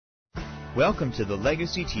Welcome to the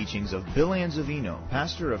legacy teachings of Bill Anzavino,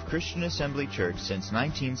 pastor of Christian Assembly Church since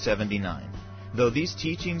 1979. Though these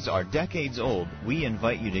teachings are decades old, we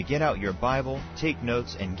invite you to get out your Bible, take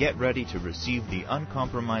notes, and get ready to receive the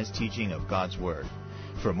uncompromised teaching of God's Word.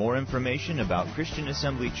 For more information about Christian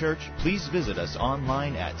Assembly Church, please visit us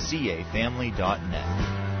online at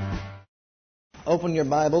cafamily.net. Open your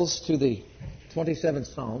Bibles to the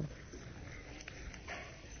 27th Psalm.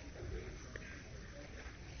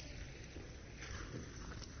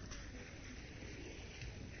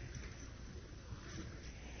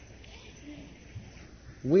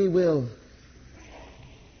 We will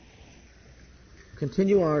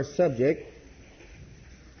continue our subject,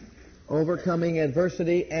 overcoming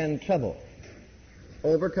adversity and trouble.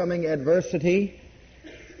 Overcoming adversity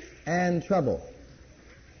and trouble.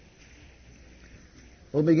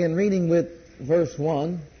 We'll begin reading with verse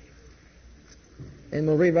 1, and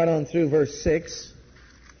we'll read right on through verse 6.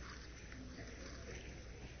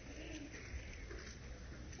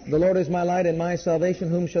 The Lord is my light and my salvation.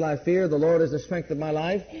 Whom shall I fear? The Lord is the strength of my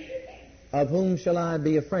life. Of whom shall I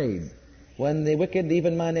be afraid? When the wicked,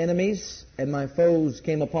 even mine enemies, and my foes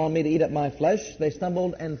came upon me to eat up my flesh, they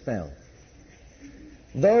stumbled and fell.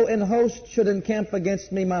 Though an host should encamp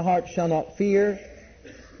against me, my heart shall not fear.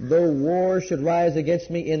 Though war should rise against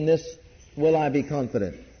me, in this will I be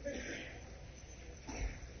confident.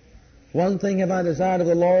 One thing have I desired of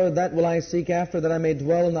the Lord, that will I seek after, that I may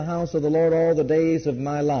dwell in the house of the Lord all the days of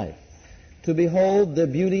my life, to behold the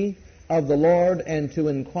beauty of the Lord, and to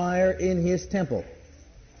inquire in His temple.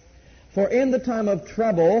 For in the time of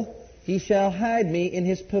trouble He shall hide me in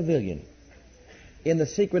His pavilion. In the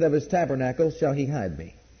secret of His tabernacle shall He hide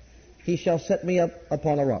me. He shall set me up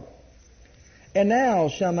upon a rock. And now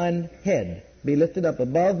shall mine head be lifted up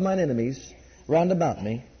above mine enemies round about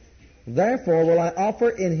me. Therefore will I offer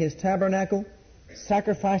in His tabernacle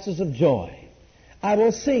sacrifices of joy. I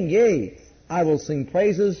will sing, yea, I will sing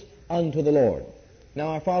praises unto the Lord. Now,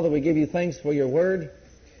 our Father, we give You thanks for Your word.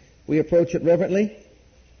 We approach it reverently.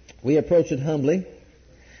 We approach it humbly.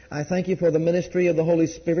 I thank You for the ministry of the Holy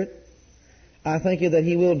Spirit. I thank You that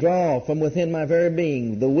He will draw from within my very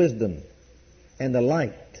being the wisdom and the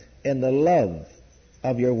light and the love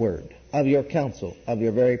of Your word, of Your counsel, of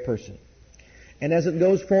Your very person. And as it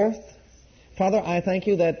goes forth, Father, I thank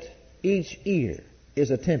You that each ear is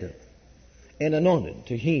attentive and anointed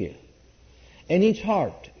to hear, and each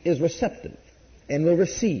heart is receptive and will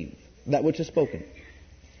receive that which is spoken,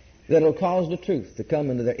 that will cause the truth to come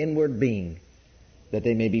into their inward being, that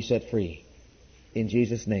they may be set free. In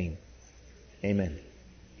Jesus' name, amen.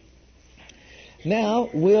 Now,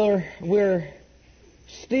 we're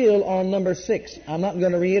still on number 6. I'm not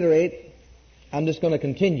going to reiterate. I'm just going to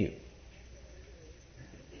continue.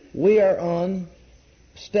 We are on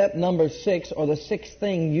step number 6, or the 6th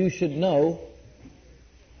thing you should know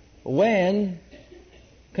when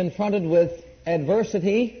confronted with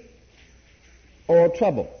adversity or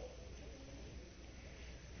trouble.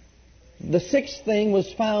 The 6th thing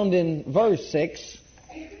was found in verse 6,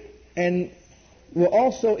 and will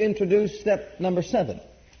also introduce step number 7.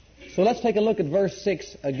 So let's take a look at verse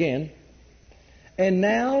 6 again. And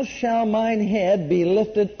now shall mine head be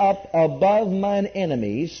lifted up above mine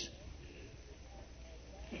enemies.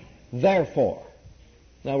 Therefore.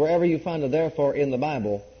 Now, wherever you find a therefore in the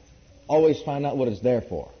Bible, always find out what it's there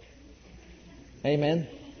for. Amen?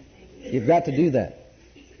 You've got to do that.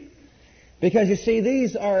 Because you see,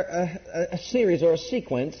 these are a series or a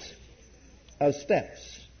sequence of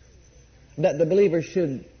steps that the believer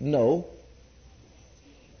should know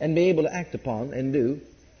and be able to act upon and do.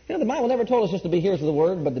 You know, the Bible never told us just to be hearers of the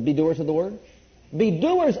Word, but to be doers of the Word. Be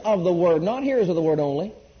doers of the Word, not hearers of the Word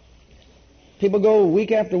only. People go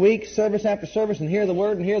week after week, service after service, and hear the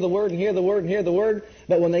Word, and hear the Word, and hear the Word, and hear the Word.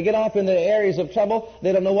 But when they get off into areas of trouble,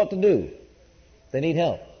 they don't know what to do. They need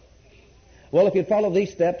help. Well, if you follow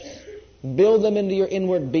these steps, build them into your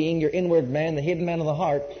inward being, your inward man, the hidden man of the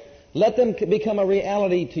heart, let them become a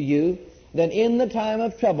reality to you, then in the time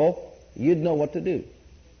of trouble, you'd know what to do.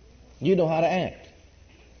 You know how to act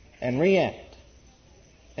and react,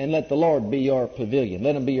 and let the Lord be your pavilion.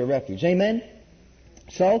 Let Him be your refuge. Amen?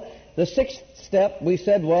 So, the 6th step we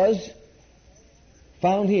said was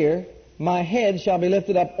found here. My head shall be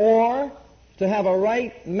lifted up, or to have a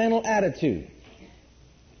right mental attitude.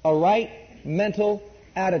 A right mental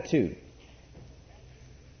attitude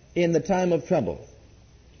in the time of trouble.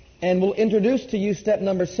 And we'll introduce to you step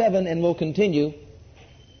number 7, and we'll continue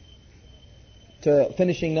to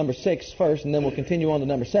finishing number 6 first, and then we'll continue on to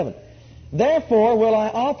number 7. Therefore will I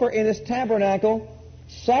offer in His tabernacle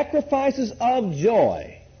sacrifices of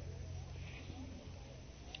joy.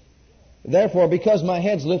 Therefore, because my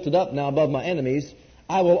head's lifted up now above my enemies,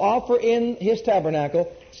 I will offer in His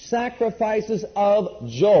tabernacle sacrifices of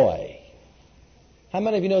joy. How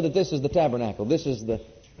many of you know that this is the tabernacle? This is the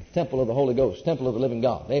temple of the Holy Ghost, temple of the living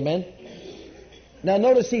God. Amen? Now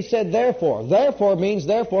notice he said therefore. Therefore means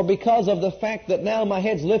therefore because of the fact that now my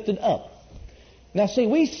head's lifted up. Now see,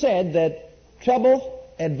 we said that trouble,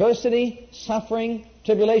 adversity, suffering,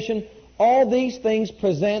 tribulation, all these things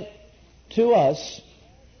present to us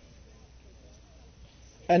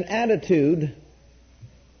an attitude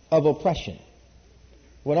of oppression.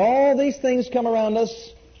 When all these things come around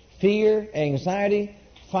us, fear, anxiety,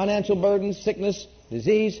 financial burdens, sickness,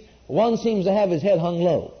 disease, one seems to have his head hung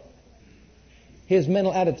low. His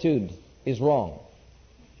mental attitude is wrong.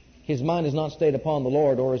 His mind is not stayed upon the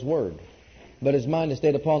Lord or His Word, but his mind is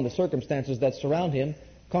stayed upon the circumstances that surround him.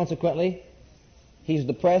 Consequently, he's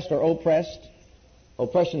depressed or oppressed.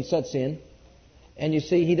 Oppression sets in. And you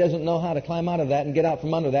see, he doesn't know how to climb out of that and get out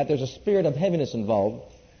from under that. There's a spirit of heaviness involved.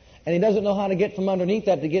 And he doesn't know how to get from underneath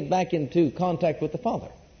that to get back into contact with the Father.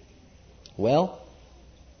 Well,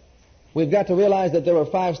 we've got to realize that there were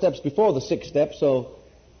 5 steps before the 6th step. So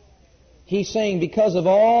he's saying because of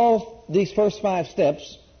all these first 5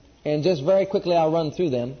 steps, and just very quickly I'll run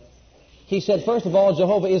through them. He said, first of all,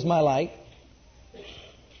 Jehovah is my light.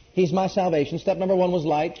 He's my salvation. Step number 1 was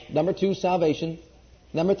light. Number 2, salvation.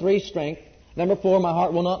 Number 3, strength. Number 4, my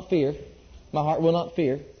heart will not fear. My heart will not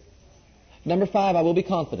fear. Number 5, I will be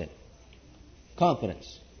confident.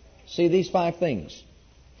 Confidence. See these 5 things.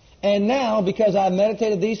 And now, because I've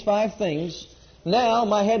meditated these 5 things, now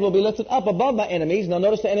my head will be lifted up above my enemies. Now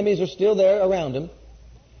notice the enemies are still there around him,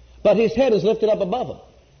 but his head is lifted up above them.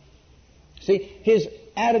 See, his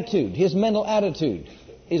attitude, his mental attitude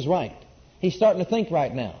is right. He's starting to think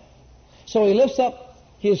right now. So he lifts up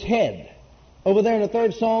his head. Over there in the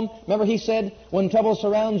 3rd Psalm, remember he said, when trouble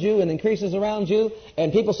surrounds you and increases around you,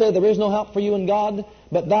 and people say there is no help for you in God,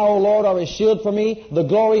 but thou, O Lord, art a shield for me, the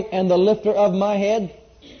glory and the lifter of my head.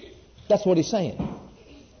 That's what he's saying.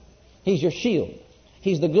 He's your shield.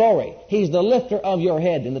 He's the glory. He's the lifter of your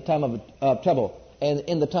head in the time of trouble and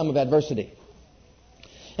in the time of adversity.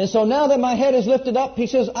 And so now that my head is lifted up, he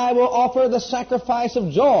says, I will offer the sacrifice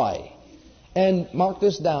of joy. And mark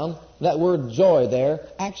this down. That word joy there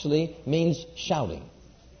actually means shouting.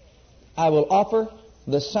 I will offer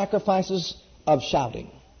the sacrifices of shouting.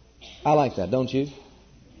 I like that, don't you?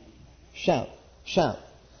 Shout, shout.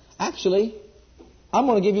 Actually, I'm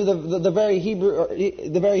going to give you the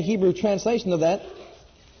very Hebrew translation of that.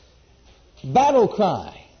 Battle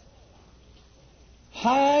cry.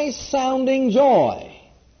 High sounding joy.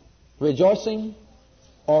 Rejoicing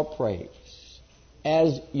or praise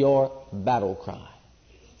as your battle cry.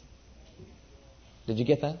 Did you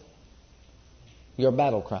get that? Your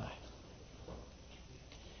battle cry.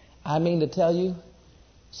 I mean to tell you,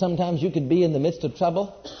 sometimes you could be in the midst of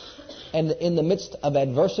trouble and in the midst of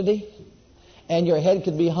adversity, and your head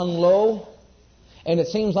could be hung low, and it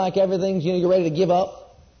seems like everything's, you're ready to give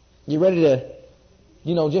up. You're ready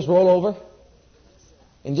to, just roll over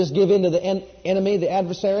and just give in to the enemy, the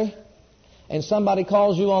adversary. And somebody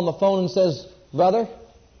calls you on the phone and says, brother,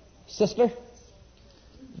 sister,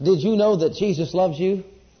 did you know that Jesus loves you?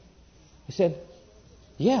 He said,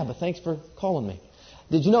 yeah, but thanks for calling me.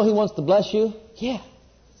 Did you know He wants to bless you? Yeah.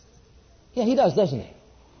 Yeah, He does, doesn't He?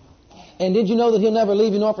 And did you know that He'll never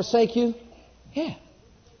leave you nor forsake you? Yeah.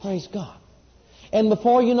 Praise God. And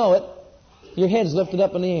before you know it, your head's lifted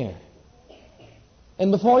up in the air.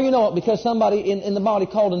 And before you know it, because somebody in the body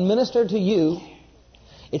called and ministered to you,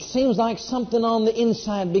 it seems like something on the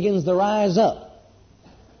inside begins to rise up.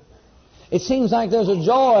 It seems like there's a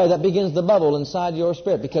joy that begins to bubble inside your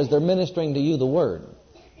spirit because they're ministering to you the Word.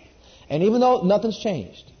 And even though nothing's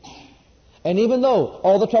changed, and even though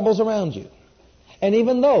all the trouble's around you, and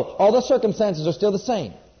even though all the circumstances are still the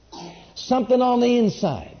same, something on the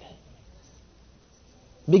inside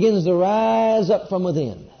begins to rise up from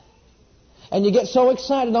within. And you get so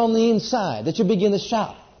excited on the inside that you begin to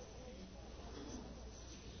shout.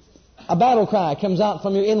 A battle cry comes out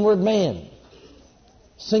from your inward man,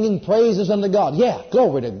 singing praises unto God. Yeah,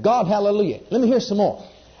 glory to God, hallelujah. Let me hear some more.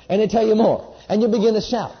 And they tell you more. And you begin to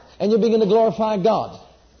shout. And you begin to glorify God.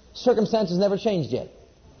 Circumstances never changed yet.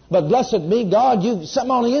 But blessed be God,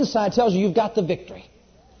 something on the inside tells you you've got the victory.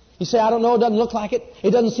 You say, I don't know, it doesn't look like it.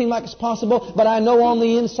 It doesn't seem like it's possible. But I know on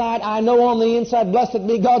the inside, blessed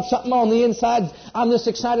be God, something on the inside. I'm just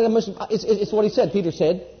excited. It's what he said, Peter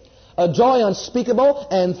said. A joy unspeakable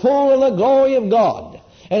and full of the glory of God.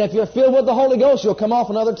 And if you're filled with the Holy Ghost, you'll come off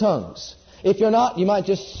in other tongues. If you're not, you might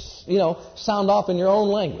just, sound off in your own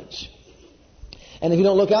language. And if you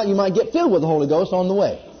don't look out, you might get filled with the Holy Ghost on the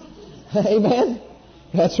way. Amen?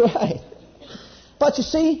 That's right. But you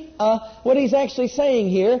see, what he's actually saying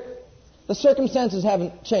here, the circumstances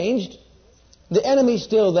haven't changed. The enemy's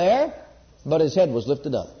still there, but his head was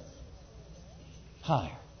lifted up.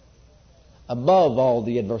 Higher. Above all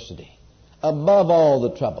the adversity. Above all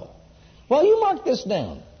the trouble. Well, you mark this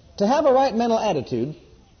down. To have a right mental attitude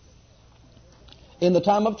in the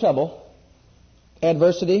time of trouble,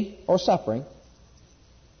 adversity, or suffering,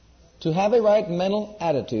 to have a right mental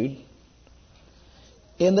attitude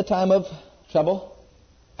in the time of trouble,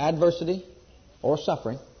 adversity, or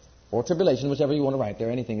suffering, or tribulation, whichever you want to write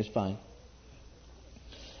there, anything is fine.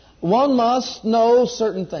 One must know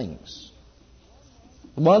certain things.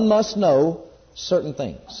 One must know certain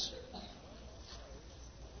things.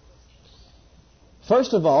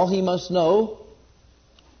 First of all, he must know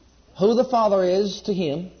who the Father is to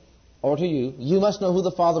him or to you. You must know who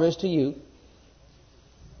the Father is to you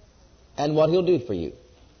and what He'll do for you.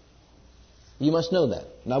 You must know that.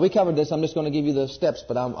 Now, we covered this. I'm just going to give you the steps,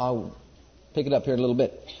 but I'll pick it up here in a little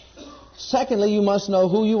bit. Secondly, you must know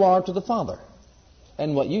who you are to the Father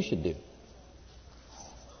and what you should do.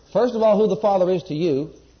 First of all, who the Father is to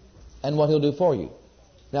you and what He'll do for you.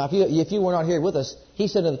 Now, if you were not here with us, He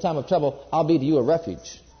said in the time of trouble, I'll be to you a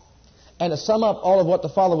refuge. And to sum up all of what the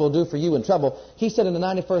Father will do for you in trouble, He said in the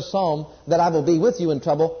 91st Psalm that I will be with you in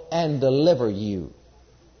trouble and deliver you.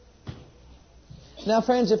 Now,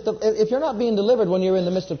 friends, if you're not being delivered when you're in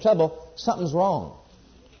the midst of trouble, something's wrong.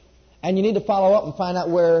 And you need to follow up and find out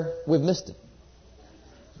where we've missed it.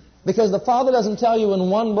 Because the Father doesn't tell you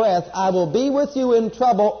in one breath, I will be with you in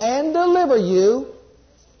trouble and deliver you.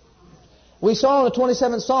 We saw in the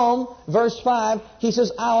 27th Psalm, verse 5, He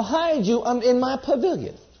says, I'll hide you in my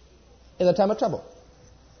pavilion in the time of trouble.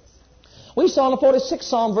 We saw in the 46th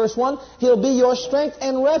Psalm, verse 1, He'll be your strength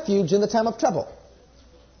and refuge in the time of trouble.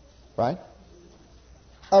 Right?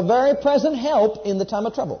 A very present help in the time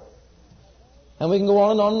of trouble. And we can go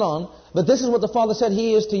on and on and on. But this is what the Father said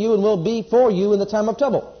He is to you and will be for you in the time of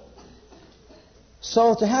trouble.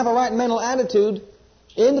 So to have a right mental attitude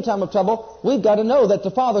in the time of trouble, we've got to know that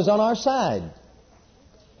the Father's on our side.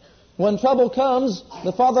 When trouble comes,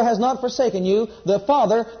 the Father has not forsaken you. The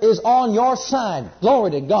Father is on your side.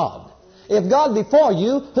 Glory to God. If God be for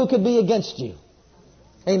you, who could be against you?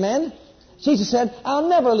 Amen? Jesus said, I'll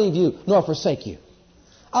never leave you nor forsake you.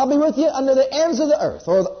 I'll be with you under the ends of the earth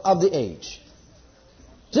or of the age.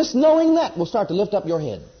 Just knowing that will start to lift up your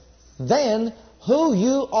head. Then, who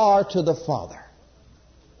you are to the Father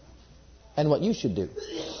and what you should do.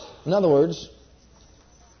 In other words,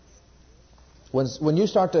 when you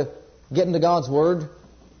start to get into God's Word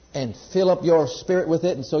and fill up your spirit with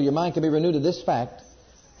it, and so your mind can be renewed to this fact,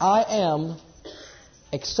 I am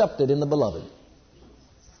accepted in the Beloved.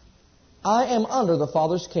 I am under the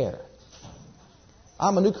Father's care.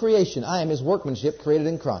 I'm a new creation. I am His workmanship created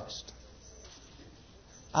in Christ.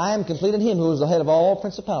 I am complete in Him who is the head of all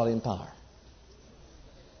principality and power.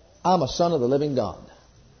 I'm a son of the living God,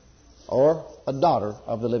 or a daughter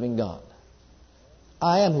of the living God.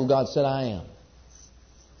 I am who God said I am.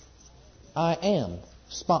 I am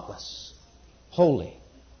spotless, holy,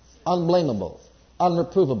 unblameable,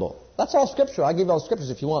 unreprovable. That's all Scripture. I'll give you all the Scriptures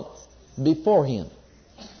if you want. Before Him.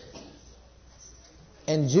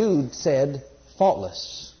 And Jude said,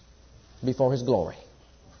 faultless before His glory.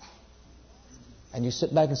 And you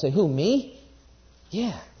sit back and say, who, me?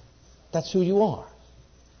 Yeah, that's who you are.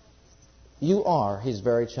 You are His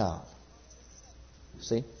very child.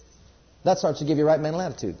 See? That starts to give you a right mental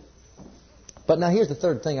attitude. But now here's the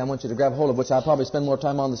third thing I want you to grab hold of, which I'll probably spend more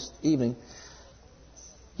time on this evening.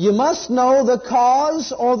 You must know the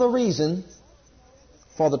cause or the reason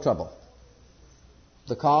for the trouble.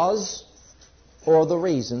 The cause or the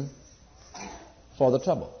reason for the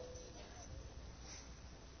trouble.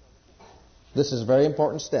 This is a very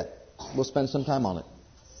important step. We'll spend some time on it.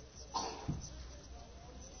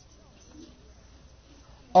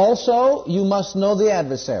 Also, you must know the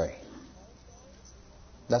adversary.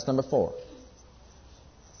 That's number 4.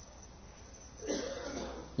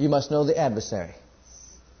 You must know the adversary.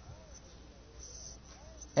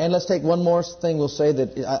 And let's take one more thing we'll say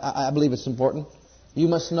that I believe it's important. You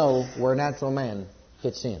must know where natural man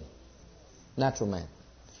fits in. Natural man.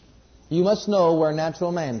 You must know where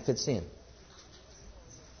natural man fits in.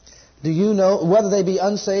 Do you know whether they be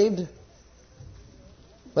unsaved?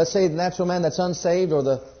 Let's say the natural man that's unsaved or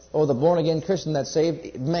the born-again Christian that's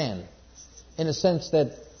saved, man. In a sense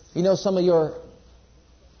that, you know, some of your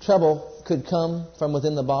trouble could come from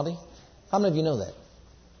within the body. How many of you know that?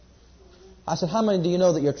 I said, how many do you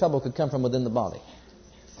know that your trouble could come from within the body?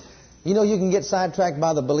 You know you can get sidetracked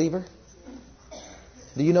by the believer?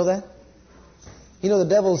 Do you know that? You know the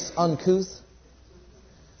devil's uncouth?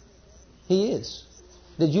 He is.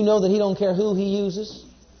 Did you know that he don't care who he uses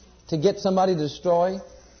to get somebody destroyed,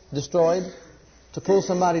 to pull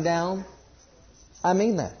somebody down? I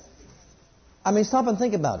mean that. I mean, stop and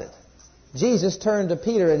think about it. Jesus turned to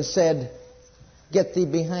Peter and said, "Get thee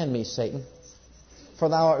behind me, Satan. For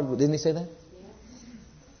thou art..." Didn't he say that?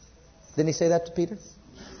 Didn't he say that to Peter?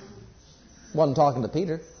 Wasn't talking to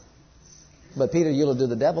Peter. But Peter yielded to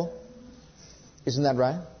the devil. Isn't that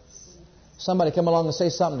right? Somebody come along and say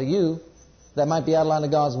something to you that might be out of line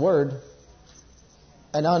of God's Word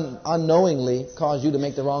and unknowingly cause you to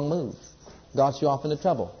make the wrong move. Got you off into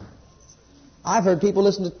trouble. I've heard people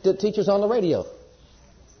listen to teachers on the radio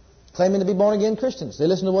claiming to be born-again Christians. They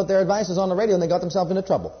listen to what their advice is on the radio and they got themselves into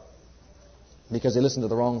trouble because they listened to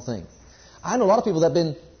the wrong thing. I know a lot of people that have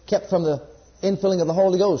been kept from the infilling of the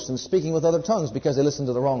Holy Ghost and speaking with other tongues because they listened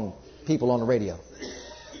to the wrong people on the radio.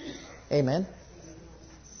 Amen.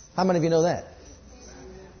 How many of you know that?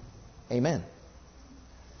 Amen.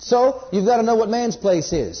 So, you've got to know what man's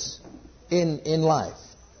place is in life.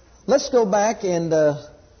 Let's go back and,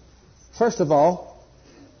 first of all,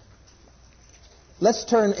 let's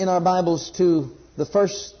turn in our Bibles to the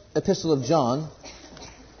first epistle of John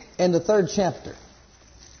and the 3rd chapter.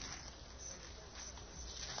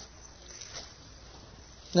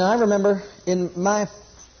 Now, I remember in my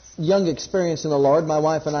young experience in the Lord, my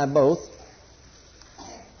wife and I both,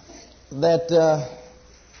 that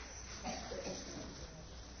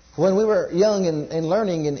when we were young and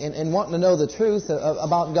learning and wanting to know the truth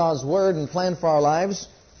about God's Word and plan for our lives,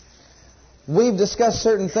 we've discussed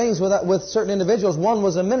certain things with certain individuals. One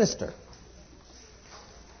was a minister.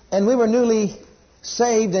 And we were newly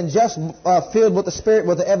saved and just filled with the Spirit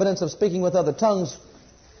with the evidence of speaking with other tongues.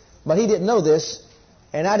 But he didn't know this,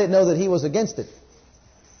 and I didn't know that he was against it.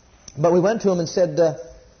 But we went to him and said,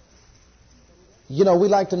 we'd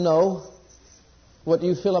like to know what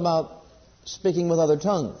you feel about speaking with other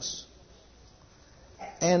tongues.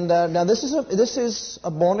 And now this is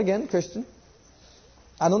a born-again Christian.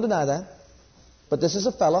 I don't deny that. But this is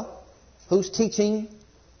a fellow who's teaching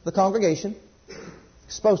the congregation.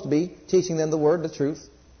 Supposed to be teaching them the Word, the truth.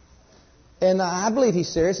 And I believe he's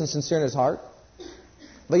serious and sincere in his heart.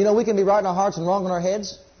 But we can be right in our hearts and wrong in our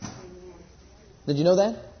heads. Did you know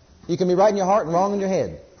that? You can be right in your heart and wrong in your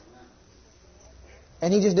head.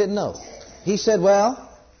 And he just didn't know. He said, well,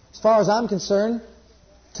 as far as I'm concerned,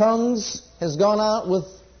 tongues has gone out with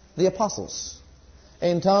the apostles.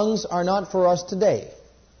 And tongues are not for us today.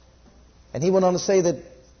 And he went on to say that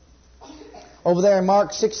over there in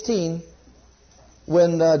Mark 16,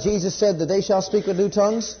 when Jesus said that they shall speak with new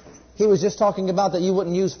tongues, he was just talking about that you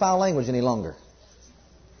wouldn't use foul language any longer.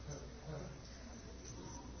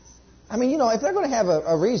 I mean, if they're going to have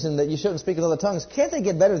a reason that you shouldn't speak in other tongues, can't they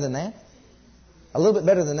get better than that? A little bit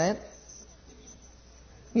better than that?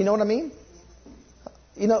 You know what I mean?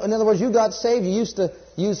 In other words, you got saved. You used to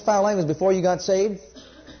use foul language before you got saved.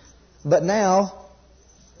 But now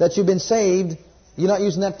that you've been saved, you're not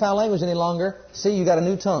using that foul language any longer. See, you got a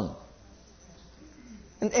new tongue.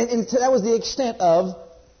 And that was the extent of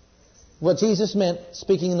what Jesus meant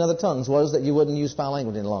speaking in other tongues, was that you wouldn't use foul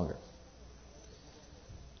language any longer.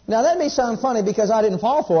 Now, that may sound funny because I didn't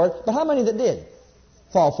fall for it, but how many that did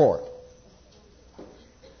fall for it?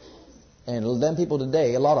 And them people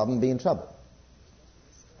today, a lot of them be in trouble.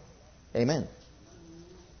 Amen.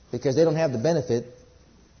 Because they don't have the benefit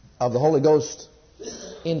of the Holy Ghost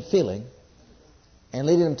infilling and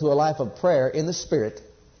leading them to a life of prayer in the Spirit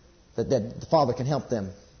that the Father can help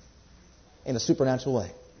them in a supernatural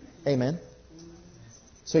way. Amen.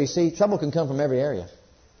 So you see, trouble can come from every area.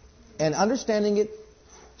 And understanding it,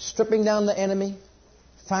 stripping down the enemy,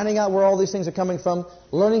 finding out where all these things are coming from,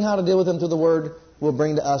 learning how to deal with them through the Word will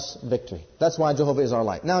bring to us victory. That's why Jehovah is our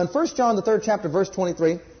light. Now in 1 John, the 3rd chapter, verse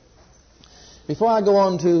 23, before I go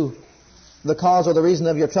on to the cause or the reason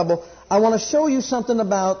of your trouble, I want to show you something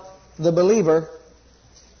about the believer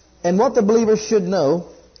and what the believer should know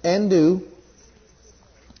and do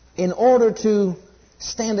in order to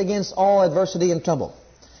stand against all adversity and trouble.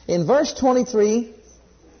 In verse 23,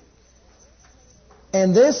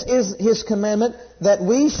 and this is His commandment, that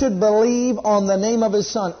we should believe on the name of His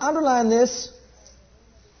Son. Underline this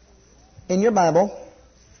in your Bible.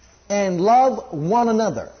 And love one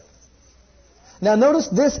another. Now notice,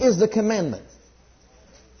 this is the commandment.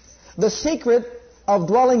 The secret of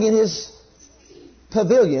dwelling in His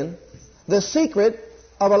pavilion, the secret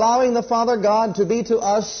of allowing the Father God to be to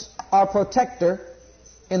us our protector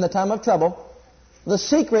in the time of trouble, the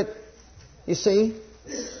secret, you see,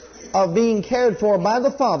 of being cared for by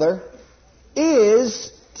the Father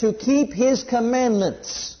is to keep His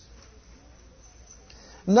commandments.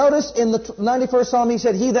 Notice in the 91st Psalm he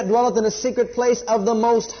said, He that dwelleth in the secret place of the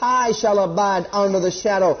Most High shall abide under the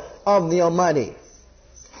shadow of the Almighty.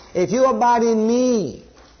 If you abide in me,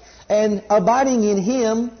 and abiding in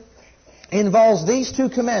Him involves these two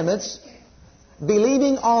commandments,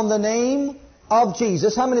 believing on the name of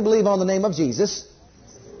Jesus. How many believe on the name of Jesus?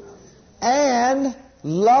 And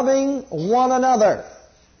loving one another.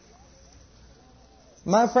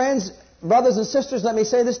 My friends, brothers and sisters, let me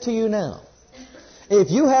say this to you now. If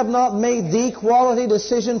you have not made the quality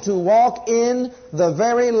decision to walk in the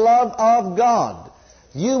very love of God,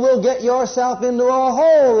 you will get yourself into a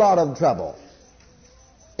whole lot of trouble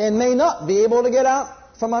and may not be able to get out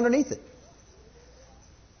from underneath it.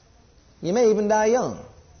 You may even die young.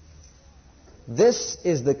 This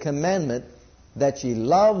is the commandment that ye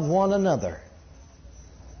love one another.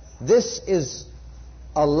 This is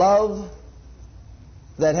a love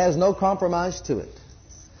that has no compromise to it.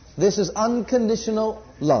 This is unconditional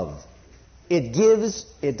love. It gives,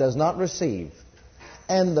 it does not receive.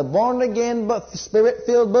 And the born-again,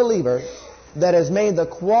 Spirit-filled believer that has made the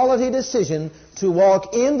quality decision to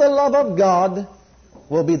walk in the love of God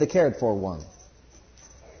will be the cared-for one.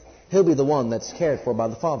 He'll be the one that's cared for by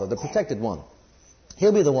the Father, the protected one.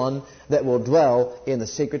 He'll be the one that will dwell in the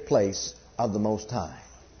secret place of the Most High.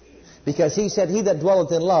 Because He said, He that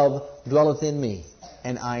dwelleth in love dwelleth in me,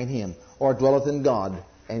 and I in him. Or dwelleth in God,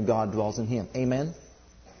 and God dwells in him. Amen?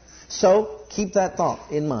 So, keep that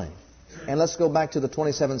thought in mind. And let's go back to the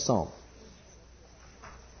 27th Psalm.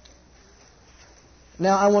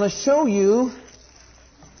 Now, I want to show you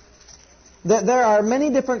that there are many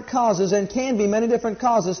different causes and can be many different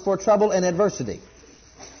causes for trouble and adversity.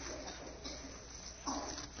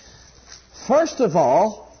 First of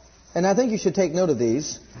all, and I think you should take note of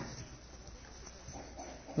these.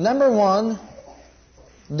 Number one,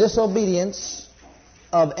 disobedience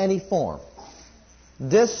of any form.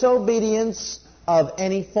 Disobedience of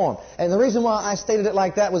any form. And the reason why I stated it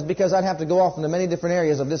like that was because I'd have to go off into many different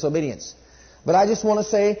areas of disobedience. But I just want to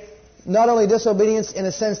say, not only disobedience in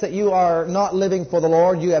a sense that you are not living for the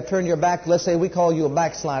Lord, you have turned your back, let's say we call you a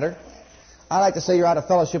backslider. I like to say you're out of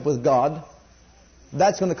fellowship with God.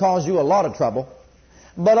 That's going to cause you a lot of trouble.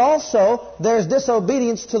 But also, there's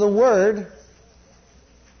disobedience to the Word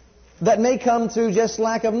that may come through just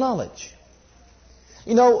lack of knowledge.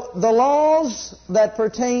 You know, the laws that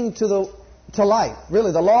pertain to life,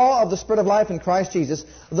 really the law of the Spirit of life in Christ Jesus,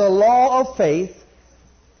 the law of faith,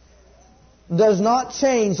 does not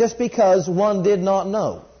change just because one did not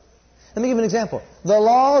know. Let me give you an example. The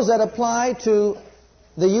laws that apply to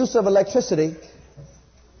the use of electricity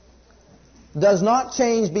does not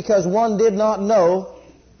change because one did not know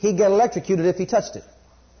he'd get electrocuted if he touched it.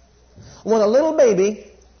 When a little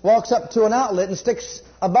baby walks up to an outlet and sticks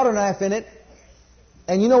a butter knife in it,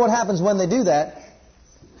 and you know what happens when they do that,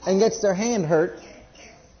 and gets their hand hurt,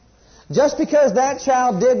 just because that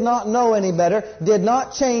child did not know any better did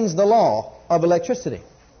not change the law of electricity.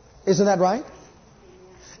 Isn't that right?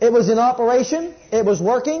 It was in operation, it was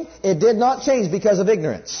working, it did not change because of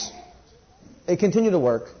ignorance. It continued to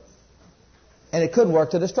work, and it could work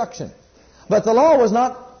to destruction. But the law was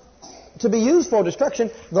not to be used for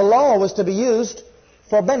destruction. The law was to be used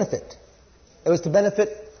for benefit. It was to benefit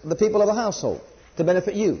the people of the household, to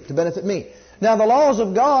benefit you, to benefit me. Now the laws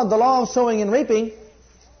of God, the law of sowing and reaping,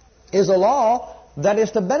 is a law that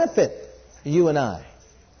is to benefit you and I.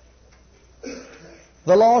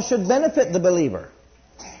 The law should benefit the believer.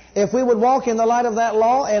 If we would walk in the light of that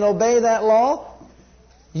law and obey that law,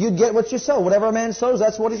 you'd get what you sow. Whatever a man sows,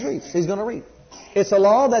 that's what he reaps. He's going to reap. It's a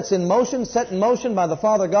law that's in motion, set in motion by the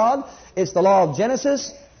Father God. It's the law of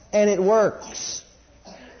Genesis, and it works.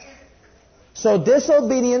 So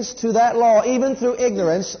disobedience to that law, even through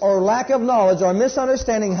ignorance or lack of knowledge or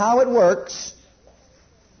misunderstanding how it works,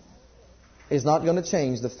 is not going to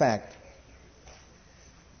change the fact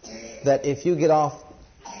that if you get off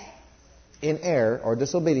in error or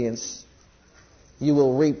disobedience, you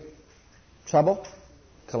will reap trouble,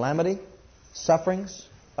 calamity, sufferings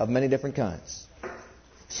of many different kinds.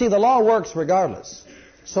 See, the law works regardless.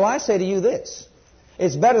 So I say to you this.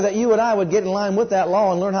 It's better that you and I would get in line with that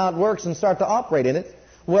law and learn how it works and start to operate in it.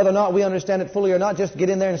 Whether or not we understand it fully or not, just get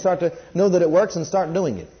in there and start to know that it works and start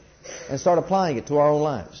doing it. And start applying it to our own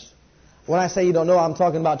lives. When I say you don't know, I'm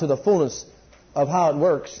talking about to the fullness of how it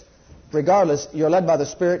works. Regardless, you're led by the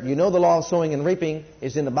Spirit. You know the law of sowing and reaping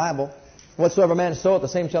is in the Bible. Whatsoever man soweth, the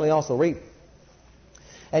same shall he also reap.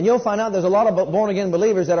 And you'll find out there's a lot of born-again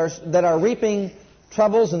believers that are reaping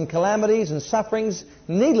troubles and calamities and sufferings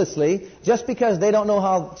needlessly just because they don't know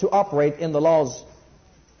how to operate in the laws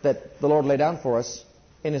that the Lord laid down for us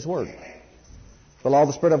in His Word. The law of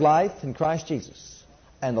the Spirit of life in Christ Jesus.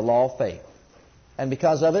 and the law of faith. And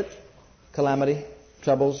because of it, calamity,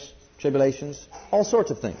 troubles, tribulations, all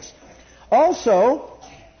sorts of things. Also,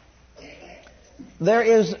 there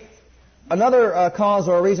is another cause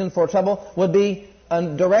or a reason for trouble would be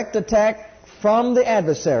a direct attack from the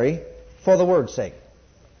adversary for the word's sake.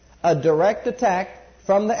 A direct attack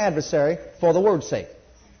from the adversary for the word's sake.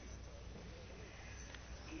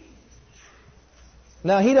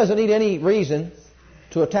 Now, he doesn't need any reason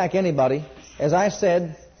to attack anybody. As I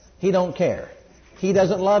said, he don't care. He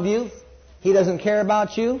doesn't love you. He doesn't care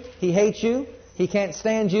about you. He hates you. He can't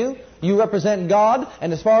stand you. You represent God,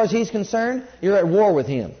 and as far as He's concerned, you're at war with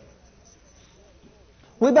Him.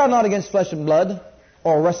 We battle not against flesh and blood,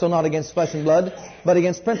 or wrestle not against flesh and blood, but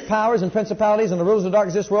against powers and principalities and the rulers of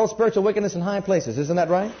darkness of this world, spiritual wickedness in high places. Isn't that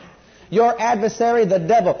right? Your adversary, the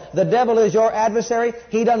devil. The devil is your adversary.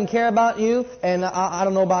 He doesn't care about you, and I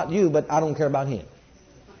don't know about you, but I don't care about him.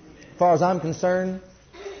 As far as I'm concerned,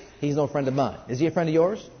 he's no friend of mine. Is he a friend of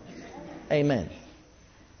yours? Amen.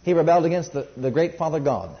 He rebelled against the great Father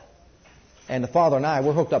God. And the Father and I,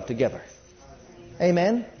 we're hooked up together.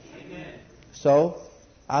 Amen? Amen. So,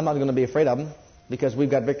 I'm not going to be afraid of him because we've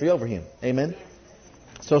got victory over him. Amen?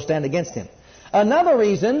 So stand against him. Another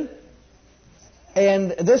reason,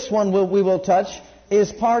 and this one we will touch,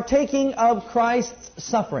 is partaking of Christ's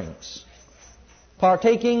sufferings.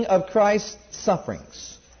 Partaking of Christ's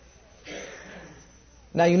sufferings.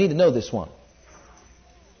 Now you need to know this one.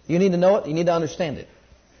 You need to know it. You need to understand it.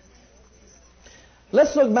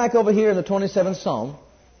 Let's look back over here in the 27th Psalm.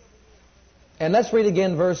 And let's read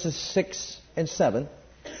again verses 6 and 7.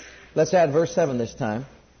 Let's add verse 7 this time.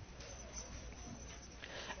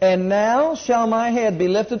 And now shall my head be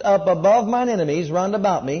lifted up above mine enemies round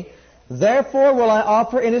about me. Therefore will I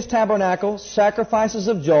offer in His tabernacle sacrifices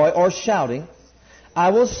of joy, or shouting.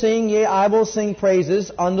 I will sing, yea, I will sing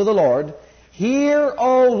praises unto the Lord. Hear,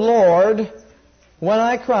 O Lord, when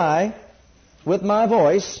I cry with my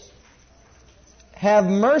voice. Have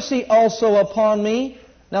mercy also upon me.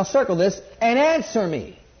 Now circle this. And answer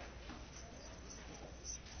me.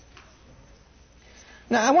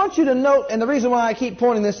 Now I want you to note, and the reason why I keep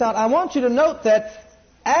pointing this out, I want you to note that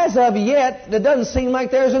as of yet, it doesn't seem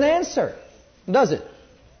like there's an answer. Does it?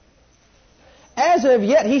 As of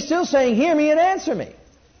yet, he's still saying, hear me and answer me.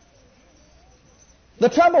 The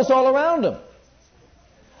trouble's all around him.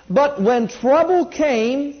 But when trouble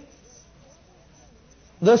came,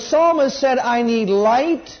 the psalmist said, I need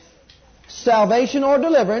light, salvation or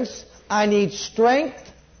deliverance. I need strength.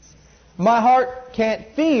 My heart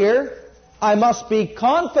can't fear. I must be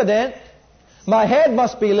confident. My head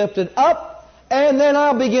must be lifted up. And then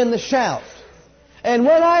I'll begin to shout. And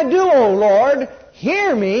when I do, O Lord,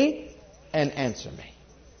 hear me and answer me.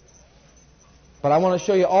 But I want to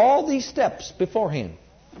show you all these steps beforehand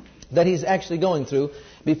that he's actually going through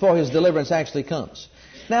before his deliverance actually comes.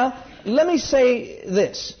 Now, let me say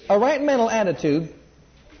this. A right mental attitude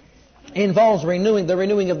involves the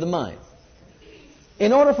renewing of the mind.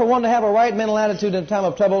 In order for one to have a right mental attitude in a time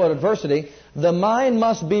of trouble or adversity, the mind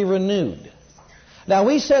must be renewed. Now,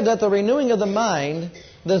 we said that the renewing of the mind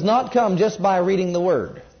does not come just by reading the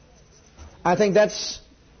Word. I think that's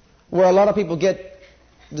where a lot of people get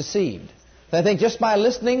deceived. They think just by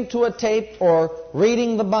listening to a tape or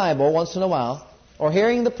reading the Bible once in a while, or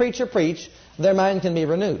hearing the preacher preach, their mind can be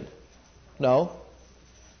renewed. No.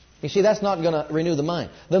 You see, that's not going to renew the mind.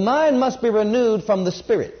 The mind must be renewed from the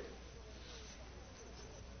Spirit.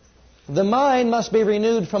 The mind must be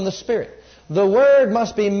renewed from the Spirit. The Word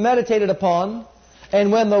must be meditated upon,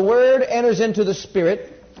 and when the Word enters into the Spirit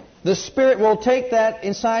will take that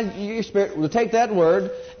inside your spirit, will take that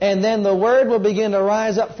Word, and then the Word will begin to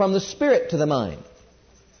rise up from the Spirit to the mind.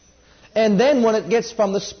 And then when it gets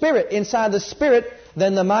from the Spirit, inside the Spirit,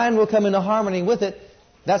 then the mind will come into harmony with it.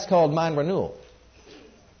 That's called mind renewal.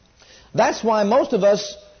 That's why most of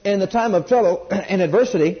us, in the time of trouble and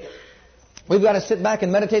adversity, we've got to sit back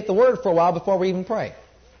and meditate the Word for a while before we even pray.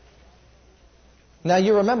 Now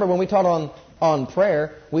you remember when we taught on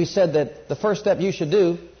prayer, we said that the first step you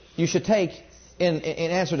should take in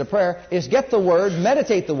answer to prayer is get the Word,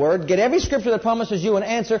 meditate the Word, get every Scripture that promises you an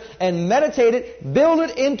answer, and meditate it, build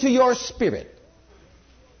it into your spirit.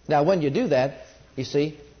 Now when you do that, you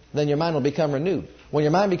see, then your mind will become renewed. When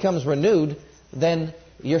your mind becomes renewed, then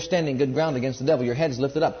you're standing good ground against the devil. Your head's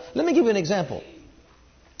lifted up. Let me give you an example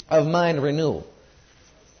of mind renewal.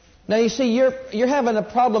 Now you see, you're having a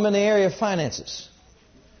problem in the area of finances.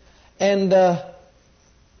 And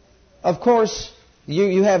of course,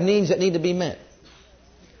 you have needs that need to be met.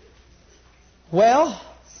 Well,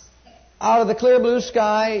 out of the clear blue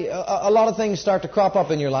sky, a lot of things start to crop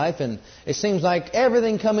up in your life, and it seems like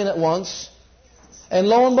everything come in at once. And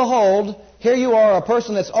lo and behold, here you are, a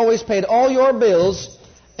person that's always paid all your bills,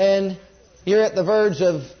 and you're at the verge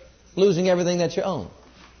of losing everything that you own.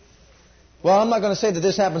 Well, I'm not going to say that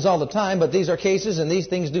this happens all the time, but these are cases and these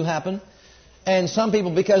things do happen. And some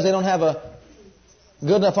people, because they don't have a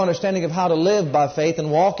good enough understanding of how to live by faith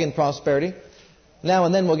and walk in prosperity, now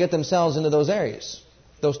and then will get themselves into those areas,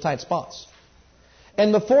 those tight spots.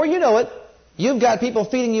 And before you know it, you've got people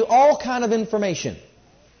feeding you all kind of information.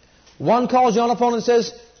 One calls you on the phone and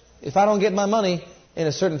says, if I don't get my money in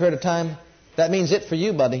a certain period of time, that means it for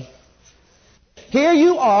you, buddy. Here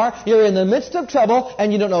you are, you're in the midst of trouble,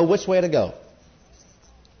 and you don't know which way to go.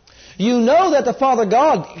 You know that the Father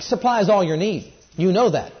God supplies all your need. You know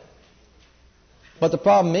that. But the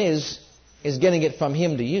problem is getting it from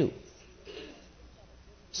Him to you.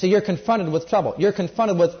 See, you're confronted with trouble. You're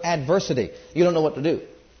confronted with adversity. You don't know what to do.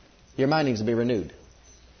 Your mind needs to be renewed.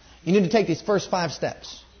 You need to take these first 5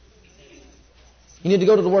 steps. You need to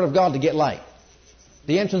go to the Word of God to get light.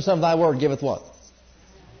 The entrance of Thy Word giveth what?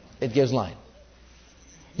 It gives light.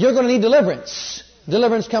 You're going to need deliverance.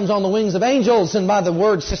 Deliverance comes on the wings of angels and by the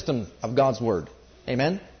word system of God's Word.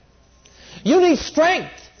 Amen? You need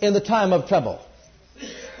strength in the time of trouble.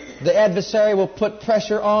 The adversary will put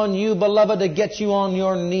pressure on you, beloved, to get you on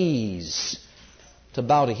your knees, to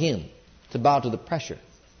bow to him, to bow to the pressure.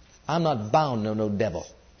 I'm not bound to no devil.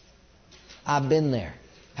 I've been there.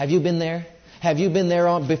 Have you been there? Have you been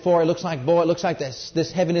there before? It looks like, boy, it looks like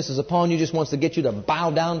this heaviness is upon you, just wants to get you to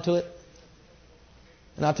bow down to it.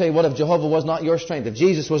 And I'll tell you what, if Jehovah was not your strength, if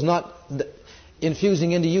Jesus was not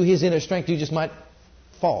infusing into you His inner strength, you just might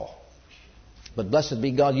fall. But blessed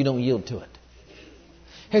be God, you don't yield to it.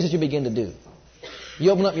 Here's what you begin to do.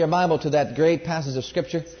 You open up your Bible to that great passage of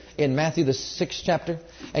Scripture in Matthew, the 6th chapter,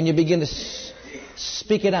 and you begin to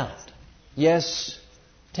speak it out. Yes,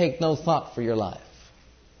 take no thought for your life.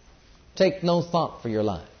 Take no thought for your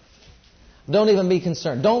life. Don't even be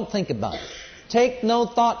concerned. Don't think about it. Take no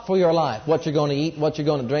thought for your life, what you're going to eat, what you're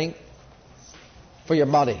going to drink, for your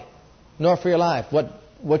body, nor for your life,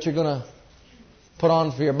 what you're going to put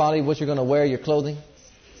on for your body, what you're going to wear, your clothing.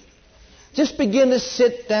 Just begin to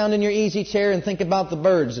sit down in your easy chair and think about the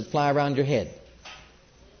birds that fly around your head.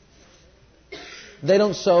 They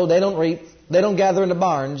don't sow, they don't reap, they don't gather in the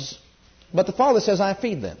barns, but the Father says, I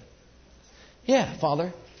feed them. Yeah,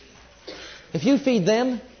 Father. If you feed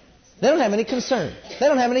them, they don't have any concern. They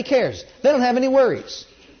don't have any cares. They don't have any worries.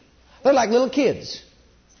 They're like little kids.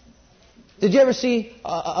 Did you ever see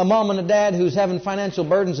a mom and a dad who's having financial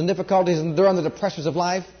burdens and difficulties and they're under the pressures of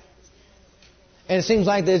life? And it seems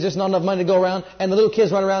like there's just not enough money to go around. And the little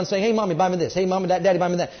kids run around saying, hey, Mommy, buy me this. Hey, Mommy, Daddy, buy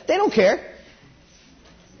me that. They don't care.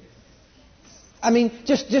 I mean,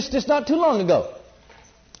 just not too long ago.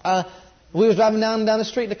 We was driving down the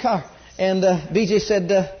street in the car. And BJ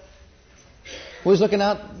said, we was looking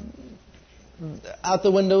out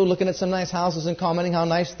the window, looking at some nice houses and commenting how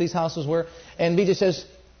nice these houses were. And BJ says,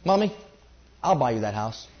 Mommy, I'll buy you that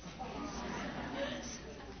house.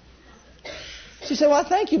 She said, well,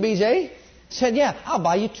 thank you, BJ. Said, yeah, I'll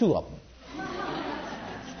buy you 2 of them.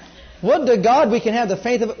 Would to God we can have the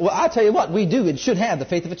faith of... Well, I'll tell you what, we do. It should have the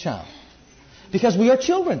faith of a child. Because we are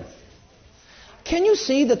children. Can you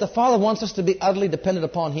see that the Father wants us to be utterly dependent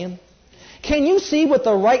upon Him? Can you see with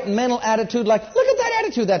the right mental attitude, like, look at that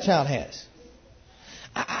attitude that child has.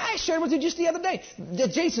 I shared with you just the other day.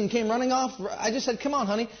 Jason came running off. I just said, come on,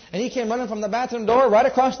 honey. And he came running from the bathroom door right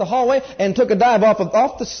across the hallway and took a dive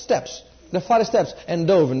off the steps, the flight of steps, and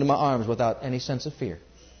dove into my arms without any sense of fear.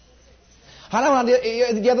 I went out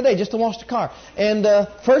the other day just to wash the car. And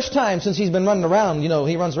first time since he's been running around, you know,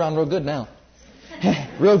 he runs around real good now.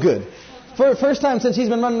 Real good. First time since he's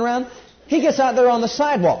been running around, he gets out there on the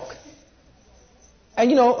sidewalk. And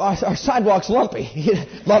you know, our sidewalk's lumpy.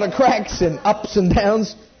 A lot of cracks and ups and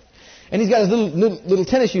downs. And he's got his little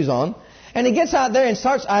tennis shoes on. And he gets out there and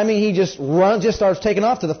starts, he just runs, just starts taking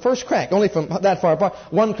off to the first crack, only from that far apart.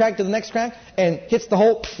 One crack to the next crack, and hits the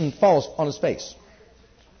hole and falls on his face.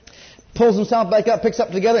 Pulls himself back up, picks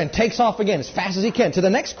up together, and takes off again as fast as he can to the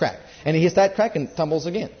next crack. And he hits that crack and tumbles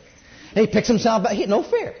again. And he picks himself back. No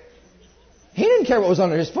fear. He didn't care what was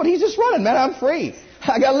under his foot. He's just running. Man, I'm free.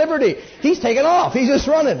 I got liberty. He's taking off. He's just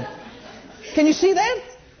running. Can you see that?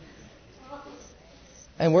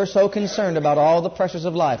 And we're so concerned about all the pressures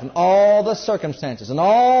of life and all the circumstances and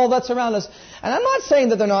all that's around us. And I'm not saying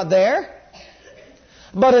that they're not there.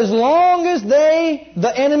 But as long as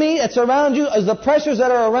the enemy that's around you, as the pressures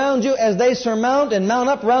that are around you, as they surmount and mount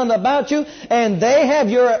up round about you, and they have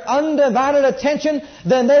your undivided attention,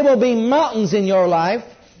 then they will be mountains in your life.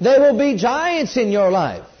 They will be giants in your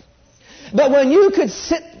life. But when you could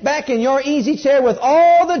sit back in your easy chair with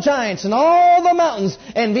all the giants and all the mountains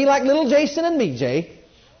and be like little Jason and me, Jay,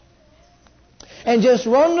 and just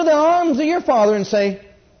run to the arms of your Father and say,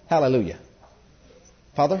 hallelujah.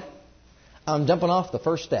 Father, I'm jumping off the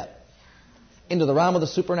first step into the realm of the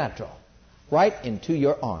supernatural, right into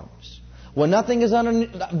your arms. When nothing is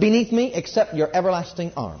beneath me except your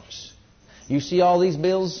everlasting arms. You see all these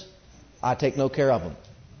bills? I take no care of them.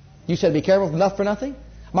 You said be careful enough for nothing.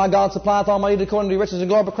 My God supplieth all my need according to your riches and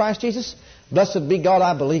glory by Christ Jesus. Blessed be God,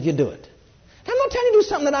 I believe you do it. I'm not telling you to do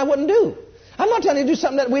something that I wouldn't do. I'm not telling you to do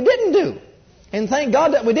something that we didn't do. And thank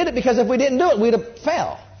God that we did it, because if we didn't do it, we'd have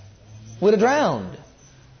fell. We'd have drowned.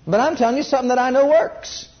 But I'm telling you something that I know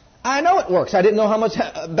works. I know it works. I didn't know how much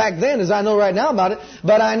back then as I know right now about it,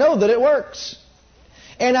 but I know that it works.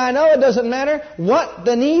 And I know it doesn't matter what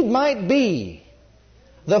the need might be.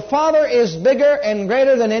 The Father is bigger and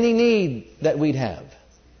greater than any need that we'd have.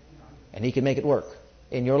 And He can make it work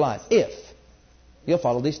in your life if you'll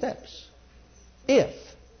follow these steps. If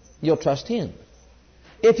you'll trust Him.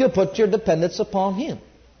 If you'll put your dependence upon Him.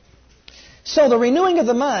 So the renewing of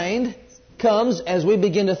the mind comes as we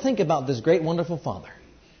begin to think about this great, wonderful Father.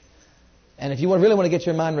 And if you really want to get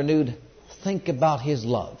your mind renewed, think about His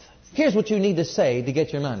love. Here's what you need to say to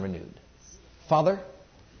get your mind renewed. Father,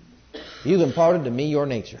 You've imparted to me your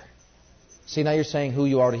nature. See, now you're saying who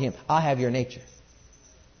you are to Him. I have your nature.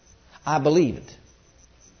 I believe it.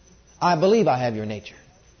 I believe I have your nature.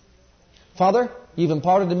 Father, You've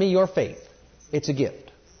imparted to me your faith. It's a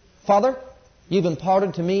gift. Father, You've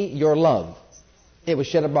imparted to me your love. It was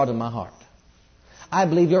shed abroad in my heart. I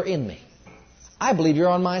believe You're in me. I believe You're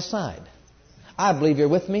on my side. I believe You're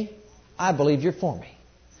with me. I believe You're for me.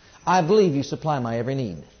 I believe You supply my every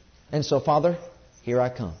need. And so, Father, here I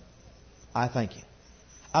come. I thank You.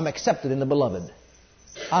 I'm accepted in the Beloved.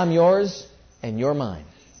 I'm Yours and You're mine.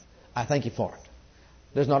 I thank You for it.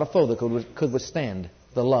 There's not a foe that could withstand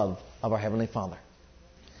the love of our Heavenly Father.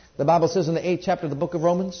 The Bible says in the 8th chapter of the book of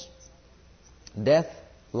Romans, death,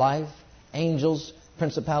 life, angels,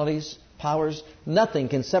 principalities, powers, nothing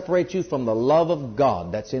can separate you from the love of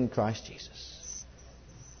God that's in Christ Jesus.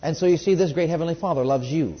 And so you see, this great Heavenly Father loves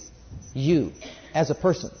you. You, as a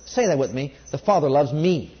person. Say that with me. The Father loves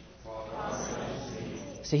me.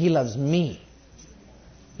 See, He loves me.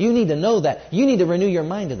 You need to know that. You need to renew your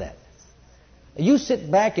mind to that. You sit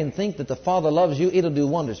back and think that the Father loves you, it'll do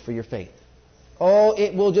wonders for your faith. Oh,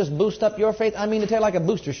 it will just boost up your faith. I mean to tell you, like a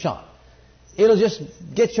booster shot. It'll just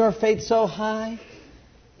get your faith so high.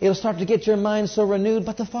 It'll start to get your mind so renewed.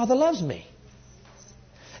 But the Father loves me.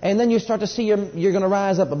 And then you start to see you're going to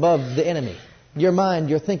rise up above the enemy. Your mind,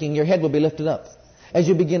 your thinking, your head will be lifted up as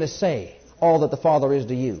you begin to say all that the Father is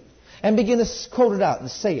to you. And begin to quote it out and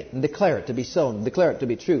say it and declare it to be so and declare it to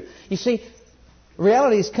be true. You see,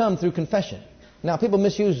 realities come through confession. Now, people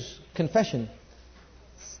misuse confession.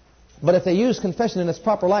 But if they use confession in its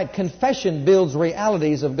proper light, confession builds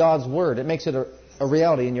realities of God's Word. It makes it a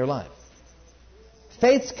reality in your life.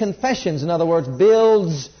 Faith's confessions, in other words,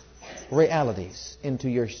 builds realities into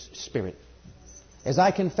your spirit. As I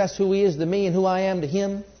confess who He is to me and who I am to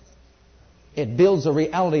Him, it builds a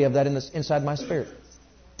reality of that inside my spirit.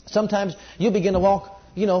 Sometimes you begin to walk,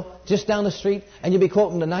 just down the street and you'll be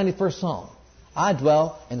quoting the 91st Psalm. I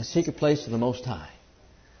dwell in the secret place of the Most High.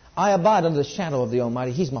 I abide under the shadow of the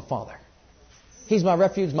Almighty. He's my Father. He's my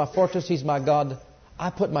refuge, my fortress. He's my God. I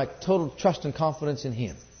put my total trust and confidence in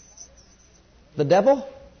Him. The devil,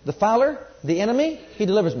 the fowler, the enemy, he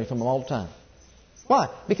delivers me from them all the time. Why?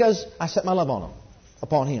 Because I set my love on Him,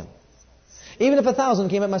 upon Him. Even if 1,000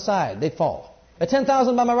 came at my side, they'd fall. At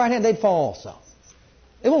 10,000 by my right hand, they'd fall also.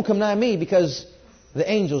 It won't come nigh me because the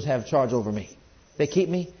angels have charge over me. They keep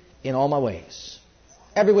me in all my ways.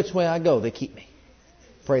 Every which way I go, they keep me.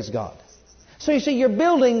 Praise God. So you see, you're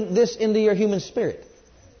building this into your human spirit.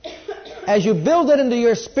 As you build it into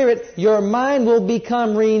your spirit, your mind will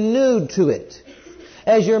become renewed to it.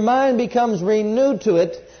 As your mind becomes renewed to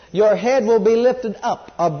it, your head will be lifted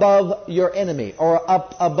up above your enemy or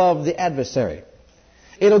up above the adversary.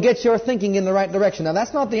 It'll get your thinking in the right direction. Now,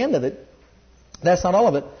 that's not the end of it. That's not all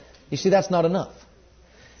of it. You see, that's not enough.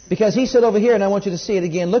 Because He said over here, and I want you to see it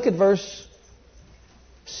again. Look at verse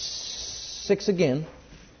 6 again.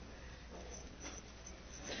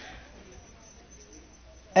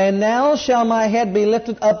 And now shall my head be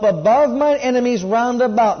lifted up above mine enemies round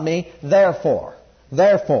about me. Therefore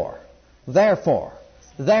will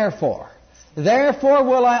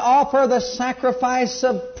I offer the sacrifice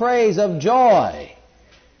of praise, of joy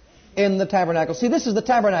in the tabernacle. See, this is the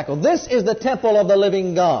tabernacle. This is the temple of the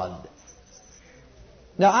living God.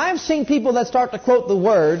 Now, I've seen people that start to quote the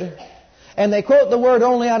Word, and they quote the Word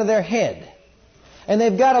only out of their head. And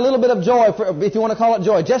they've got a little bit of joy, if you want to call it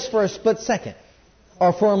joy, just for a split second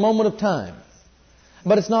or for a moment of time.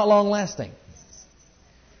 But it's not long lasting.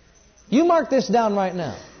 You mark this down right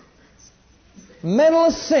now. Mental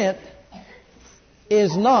assent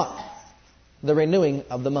is not the renewing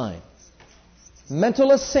of the mind.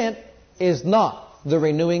 Mental assent is not the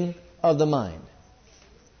renewing of the mind.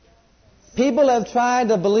 People have tried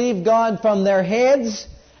to believe God from their heads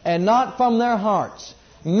and not from their hearts.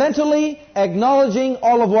 Mentally acknowledging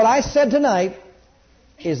all of what I said tonight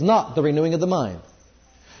is not the renewing of the mind.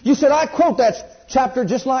 You said, I quote that chapter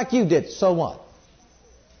just like you did. So what?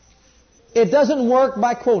 It doesn't work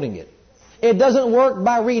by quoting it. It doesn't work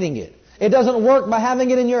by reading it. It doesn't work by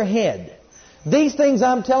having it in your head. These things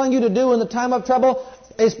I'm telling you to do in the time of trouble,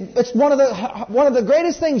 it's one of the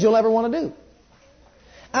greatest things you'll ever want to do.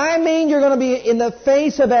 I mean, you're going to be in the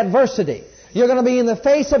face of adversity. You're going to be in the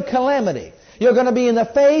face of calamity. You're going to be in the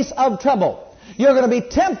face of trouble. You're going to be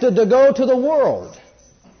tempted to go to the world.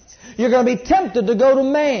 You're going to be tempted to go to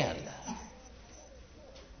man.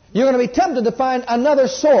 You're going to be tempted to find another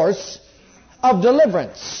source of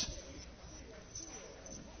deliverance.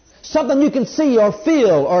 Something you can see or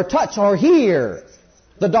feel or touch or hear.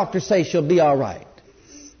 The doctors say she'll be all right.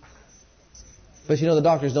 But you know, the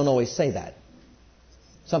doctors don't always say that.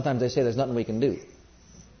 Sometimes they say there's nothing we can do.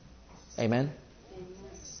 Amen?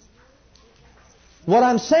 What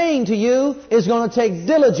I'm saying to you is going to take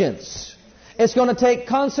diligence. It's going to take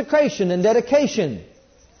consecration and dedication.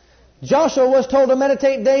 Joshua was told to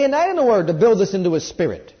meditate day and night in the Word to build this into his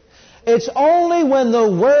spirit. It's only when the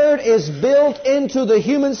Word is built into the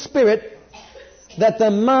human spirit that the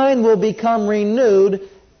mind will become renewed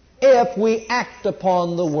if we act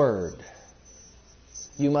upon the Word.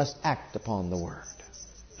 You must act upon the Word.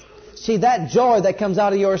 See, that joy that comes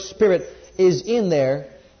out of your spirit is in there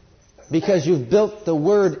because you've built the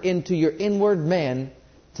Word into your inward man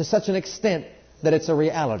to such an extent that it's a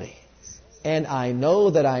reality. And I know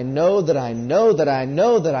that I'm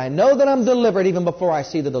delivered even before I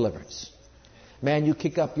see the deliverance. Man, you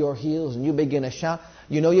kick up your heels and you begin to shout.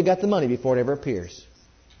 You know you got the money before it ever appears.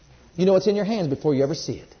 You know it's in your hands before you ever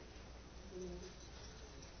see it.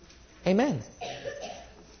 Amen.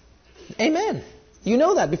 Amen. You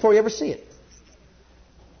know that before you ever see it.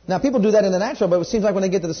 Now, people do that in the natural, but it seems like when they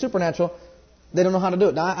get to the supernatural, they don't know how to do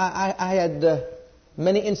it. Now, I had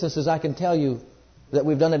many instances I can tell you that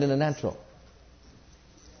we've done it in the natural.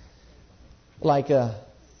 Like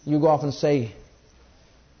you go off and say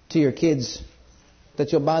to your kids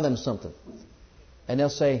that you'll buy them something. And they'll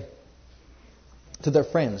say to their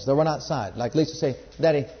friends, they'll run outside. Like Lisa say,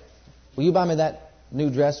 Daddy, will you buy me that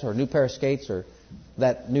new dress or new pair of skates or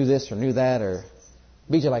that new this or new that? Or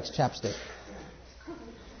BJ likes chapstick.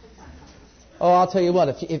 Oh, I'll tell you what,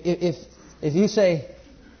 if you say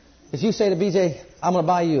to BJ, I'm going to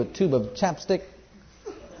buy you a tube of chapstick,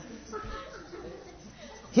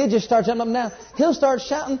 he'll just start jumping up and down. He'll start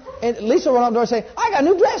shouting, and Lisa will run out the door and say, I got a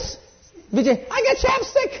new dress. BJ, I got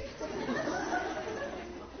chapstick.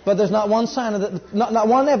 But there's not one sign of not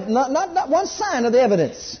one sign of the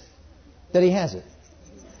evidence that he has it.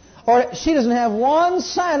 Or she doesn't have one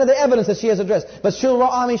sign of the evidence that she has a dress. But she'll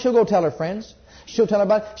go tell her friends. She'll tell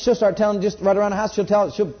everybody. She'll start telling just right around the house. She'll tell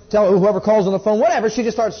whoever calls on the phone, whatever. She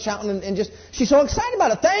just starts shouting and just she's so excited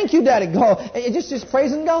about it. Thank you, Daddy. Go. And just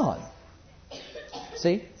praising God.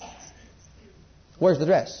 See? Where's the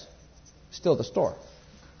dress? Still at the store.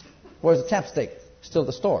 Where's the chapstick? Still at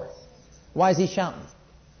the store. Why is he shouting?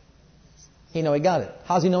 He know he got it.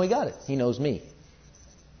 How's he know he got it? He knows me.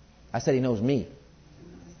 I said he knows me.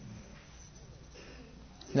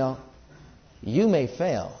 No. You may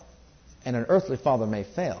fail, and an earthly father may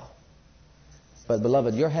fail. But,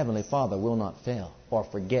 beloved, your heavenly Father will not fail or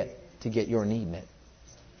forget to get your need met.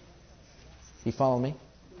 You follow me?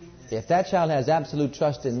 If that child has absolute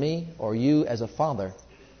trust in me or you as a father,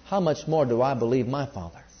 how much more do I believe my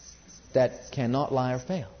Father that cannot lie or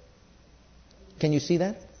fail? Can you see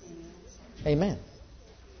that? Amen.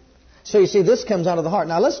 So you see, this comes out of the heart.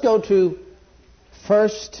 Now let's go to 1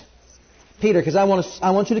 Peter, because I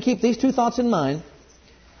want you to keep these two thoughts in mind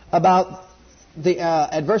about the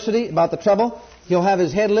adversity, about the trouble. He'll have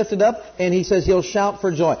his head lifted up, and he says he'll shout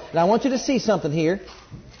for joy. Now I want you to see something here.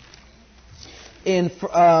 In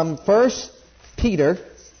 1 Peter,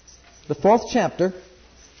 the 4th chapter,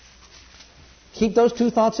 keep those two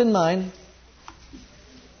thoughts in mind.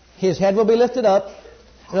 His head will be lifted up.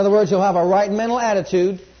 In other words, he'll have a right mental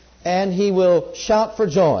attitude, and he will shout for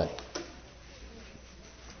joy.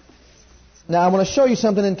 Now, I want to show you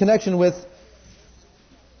something in connection with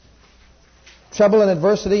trouble and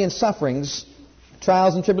adversity and sufferings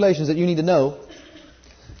trials and tribulations that you need to know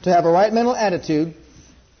to have a right mental attitude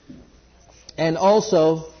and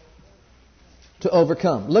also to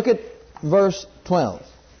overcome. Look at verse 12.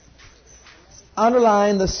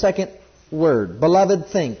 Underline the second word. Beloved,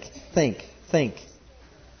 think.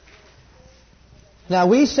 Now,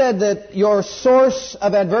 we said that your source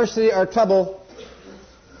of adversity or trouble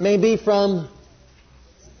may be from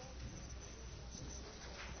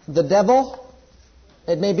the devil,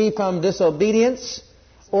 it may be from disobedience,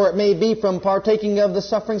 or it may be from partaking of the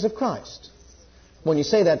sufferings of Christ. When you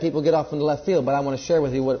say that, people get off in the left field, but I want to share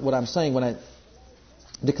with you what I'm saying when I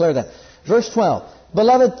declare that. Verse 12.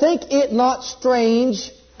 Beloved, think it not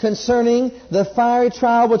strange concerning the fiery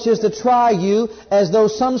trial which is to try you, as though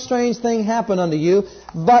some strange thing happened unto you,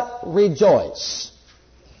 but rejoice.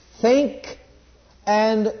 Think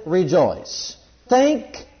and rejoice.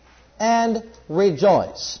 Think and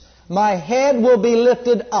rejoice. My head will be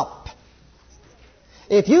lifted up.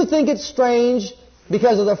 If you think it's strange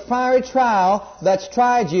because of the fiery trial that's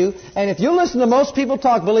tried you, and if you listen to most people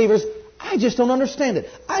talk, believers, I just don't understand it.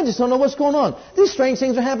 I just don't know what's going on. These strange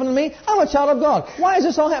things are happening to me. I'm a child of God. Why is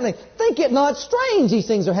this all happening? Think it not strange these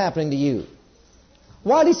things are happening to you.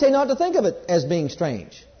 Why did He say not to think of it as being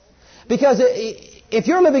strange? Because if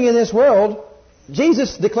you're living in this world,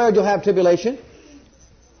 Jesus declared you'll have tribulation.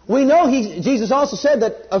 We know Jesus also said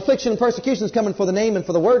that affliction and persecution is coming for the name and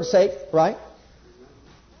for the word's sake, right?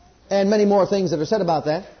 And many more things that are said about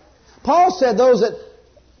that. Paul said those that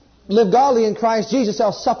live godly in Christ Jesus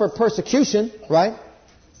shall suffer persecution, right?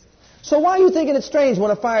 So why are you thinking it's strange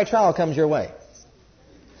when a fiery trial comes your way?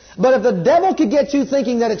 But if the devil could get you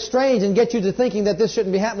thinking that it's strange and get you to thinking that this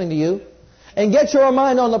shouldn't be happening to you, and get your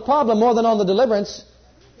mind on the problem more than on the deliverance,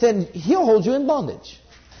 then he'll hold you in bondage.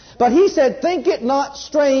 But he said, think it not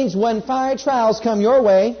strange when fiery trials come your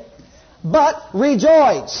way, but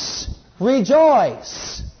rejoice.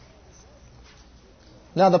 Rejoice.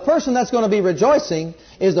 Now the person that's going to be rejoicing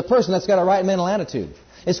is the person that's got a right mental attitude.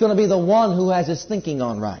 It's going to be the one who has his thinking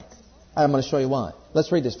on right. I'm going to show you why.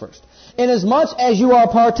 Let's read this first. Inasmuch as you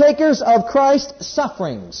are partakers of Christ's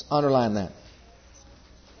sufferings, underline that.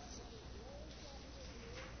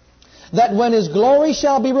 That when His glory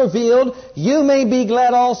shall be revealed, you may be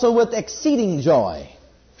glad also with exceeding joy.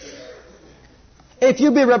 If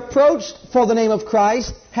you be reproached for the name of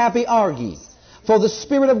Christ, happy are ye. For the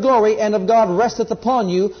Spirit of glory and of God resteth upon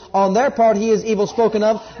you. On their part He is evil spoken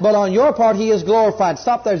of, but on your part He is glorified.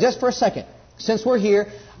 Stop there just for a second. Since we're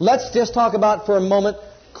here, let's just talk about for a moment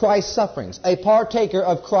Christ's sufferings. A partaker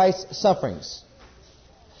of Christ's sufferings.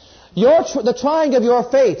 The trying of your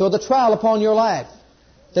faith, or the trial upon your life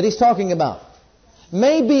that He's talking about,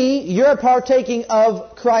 may be you're partaking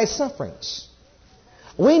of Christ's sufferings.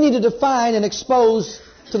 We need to define and expose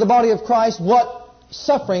to the body of Christ what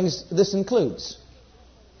sufferings this includes.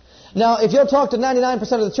 Now, if you'll talk to 99%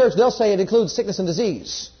 of the church, they'll say it includes sickness and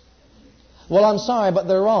disease. Well, I'm sorry, but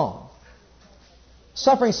they're wrong.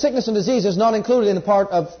 Suffering, sickness, and disease is not included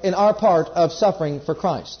in our part of suffering for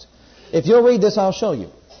Christ. If you'll read this, I'll show you.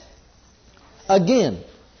 Again,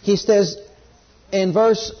 he says in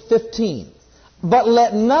verse 15, but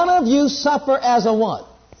let none of you suffer as a what?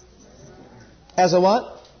 As a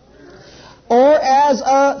what? Or as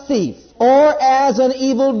a thief, or as an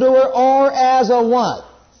evildoer, or as a what?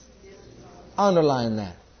 Underline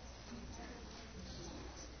that.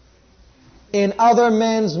 In other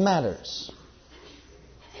men's matters.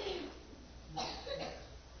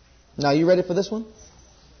 Now, you ready for this one?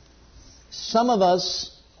 Some of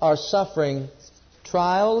us are suffering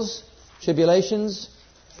trials, tribulations,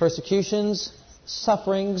 persecutions,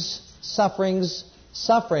 sufferings,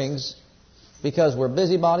 because we're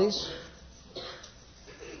busybodies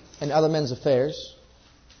in other men's affairs.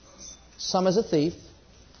 Some as a thief,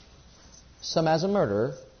 some as a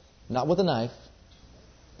murderer, not with a knife,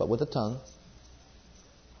 but with a tongue.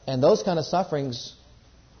 And those kind of sufferings,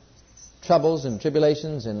 troubles and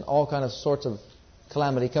tribulations and all kind of sorts of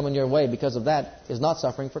calamity coming your way because of that is not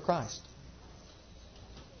suffering for Christ.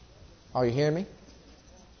 Are you hearing me?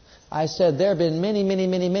 I said there have been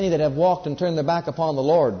many that have walked and turned their back upon the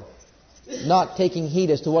Lord, not taking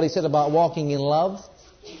heed as to what He said about walking in love,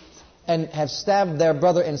 and have stabbed their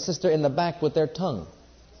brother and sister in the back with their tongue.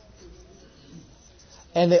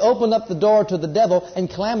 And they opened up the door to the devil, and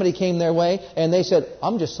calamity came their way, and they said,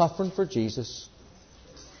 I'm just suffering for Jesus.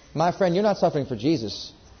 My friend, you're not suffering for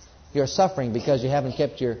Jesus. You're suffering because you haven't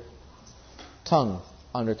kept your tongue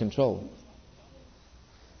under control.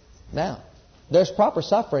 Now, there's proper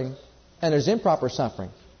suffering and there's improper suffering.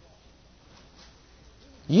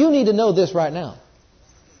 You need to know this right now.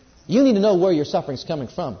 You need to know where your suffering's coming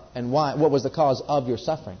from and why, what was the cause of your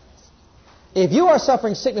suffering. If you are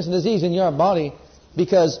suffering sickness and disease in your body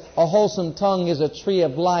because a wholesome tongue is a tree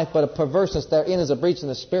of life, but a perverseness therein is a breach in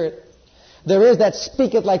the spirit, there is that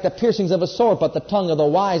speaketh like the piercings of a sword, but the tongue of the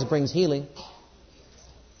wise brings healing.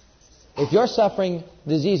 If you're suffering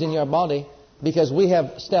disease in your body because we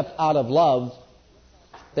have stepped out of love,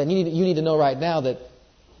 then you need to know right now that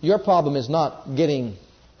your problem is not getting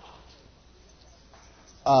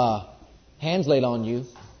hands laid on you,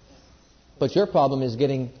 but your problem is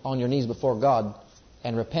getting on your knees before God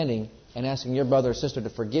and repenting and asking your brother or sister to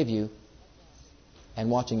forgive you and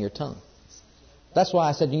watching your tongue. That's why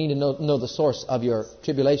I said you need to know the source of your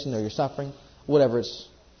tribulation or your suffering, whatever it's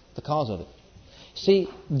the cause of it. See,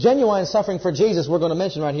 genuine suffering for Jesus we're going to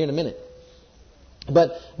mention right here in a minute.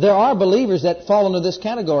 But there are believers that fall into this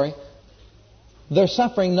category. They're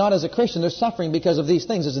suffering not as a Christian. They're suffering because of these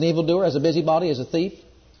things. As an evildoer, as a busybody, as a thief.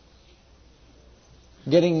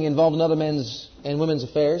 Getting involved in other men's and women's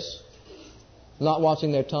affairs. Not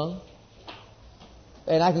watching their tongue.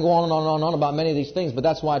 And I can go on and on and on and on about many of these things, but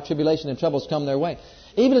that's why tribulation and troubles come their way.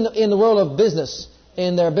 Even in the world of business,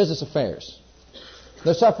 in their business affairs,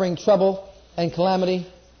 they're suffering trouble and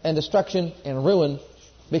calamity and destruction and ruin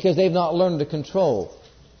because they've not learned to control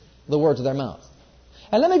the words of their mouth.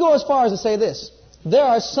 And let me go as far as to say this. There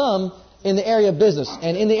are some in the area of business,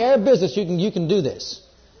 and in the area of business you can do this.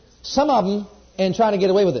 Some of them, and trying to get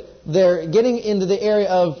away with it, they're getting into the area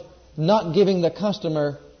of not giving the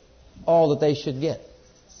customer all that they should get.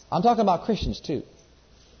 I'm talking about Christians too.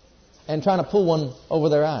 And trying to pull one over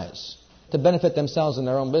their eyes to benefit themselves in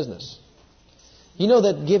their own business. You know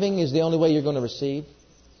that giving is the only way you're going to receive?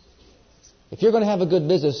 If you're going to have a good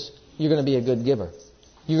business, you're going to be a good giver.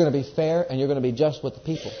 You're going to be fair and you're going to be just with the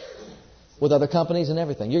people. With other companies and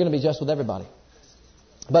everything. You're going to be just with everybody.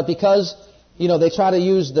 But because, they try to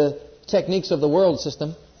use the techniques of the world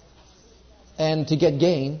system and to get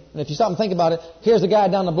gain. And if you stop and think about it, here's a guy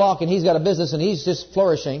down the block and he's got a business and he's just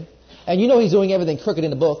flourishing. And you know he's doing everything crooked in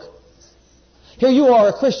the book. Here you are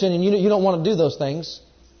a Christian and you don't want to do those things.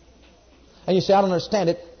 And you say, I don't understand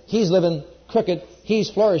it. He's living crooked. He's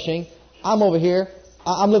flourishing. I'm over here.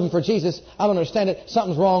 I'm living for Jesus. I don't understand it.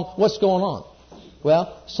 Something's wrong. What's going on?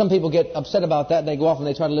 Well, some people get upset about that and they go off and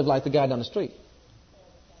they try to live like the guy down the street.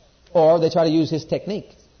 Or they try to use his technique.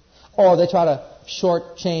 Or they try to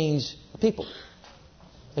shortchange people.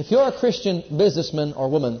 If you're a Christian businessman or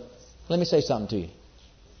woman, let me say something to you.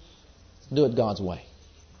 Do it God's way.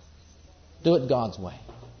 Do it God's way.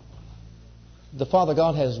 The Father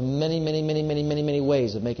God has many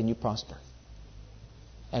ways of making you prosper.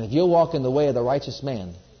 And if you'll walk in the way of the righteous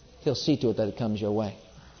man, He'll see to it that it comes your way.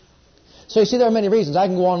 So you see, there are many reasons. I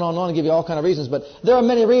can go on and on and on and give you all kinds of reasons, but there are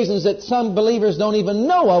many reasons that some believers don't even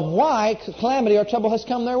know of why calamity or trouble has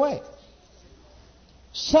come their way.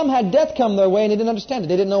 Some had death come their way and they didn't understand it.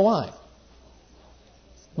 They didn't know why.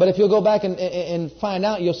 But if you'll go back and find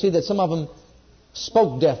out, you'll see that some of them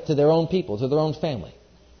spoke death to their own people, to their own family.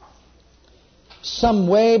 Some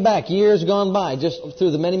way back, years gone by, just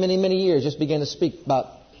through the many years, just began to speak about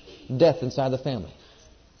death inside the family.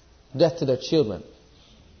 Death to their children,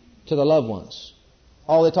 to their loved ones.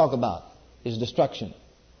 All they talk about is destruction.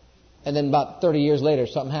 And then about 30 years later,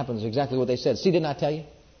 something happens, exactly what they said. See, didn't I tell you?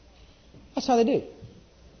 That's how they do.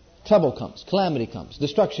 Trouble comes, calamity comes,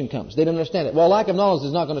 destruction comes. They don't understand it. Well, lack of knowledge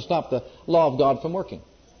is not going to stop the law of God from working.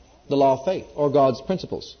 The law of faith, or God's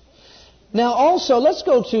principles. Now also, let's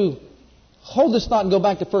hold this thought and go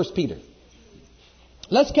back to 1 Peter.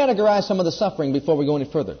 Let's categorize some of the suffering before we go any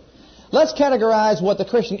further. Let's categorize what the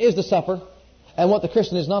Christian is to suffer and what the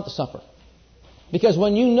Christian is not to suffer. Because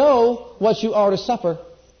when you know what you are to suffer,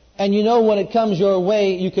 and you know when it comes your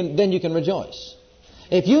way, then you can rejoice.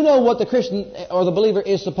 If you know what the Christian or the believer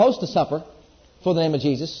is supposed to suffer for the name of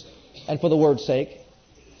Jesus and for the word's sake,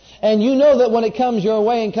 and you know that when it comes your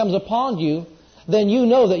way and comes upon you, then you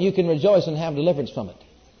know that you can rejoice and have deliverance from it.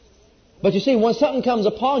 But you see, when something comes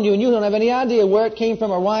upon you and you don't have any idea where it came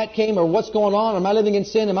from or why it came or what's going on, am I living in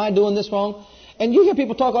sin, am I doing this wrong? And you hear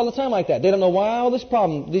people talk all the time like that. They don't know why all these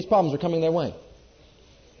problems are coming their way.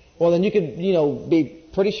 Well, then you could, be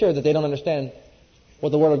pretty sure that they don't understand what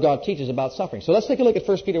the Word of God teaches about suffering. So let's take a look at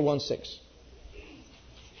 1 Peter 1:6.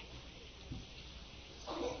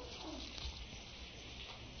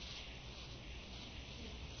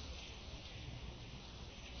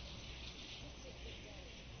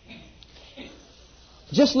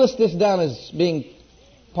 Just list this down as being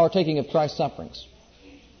partaking of Christ's sufferings.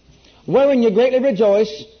 Wherein you greatly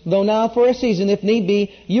rejoice, though now for a season, if need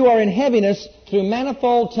be, you are in heaviness through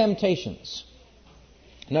manifold temptations.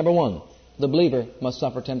 Number one, the believer must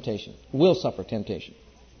suffer temptation, will suffer temptation.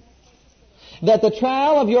 that the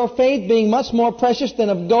trial of your faith, being much more precious than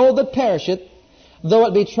of gold that perisheth, though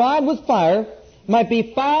it be tried with fire, might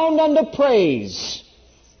be found unto praise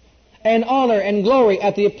and honor and glory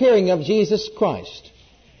at the appearing of Jesus Christ.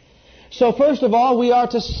 So first of all, we are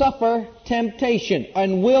to suffer temptation,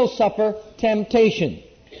 and will suffer temptation.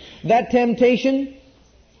 That temptation,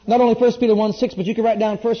 not only 1 Peter 1:6, but you can write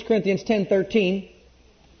down 1 Corinthians 10:13.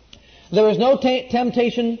 There is no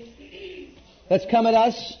temptation that's come at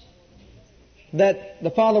us that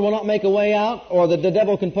the Father will not make a way out, or that the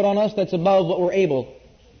devil can put on us that's above what we're able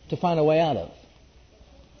to find a way out of.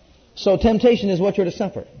 So temptation is what you're to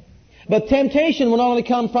suffer. But temptation will not only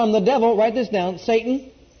come from the devil, write this down, Satan.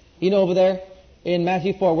 You know over there in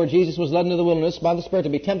Matthew 4 where Jesus was led into the wilderness by the Spirit to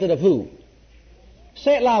be tempted of who?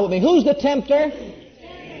 Say it loud with me. Who's the tempter?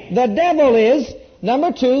 The devil is.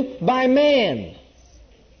 Number 2, by man.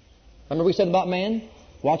 Remember we said about man?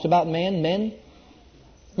 Watch about man, men.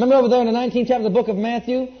 Remember over there in the 19th chapter of the book of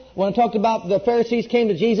Matthew when it talked about the Pharisees came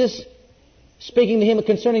to Jesus speaking to Him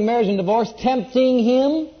concerning marriage and divorce, tempting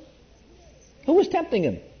Him? Who was tempting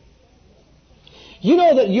Him? You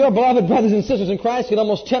know that your beloved brothers and sisters in Christ can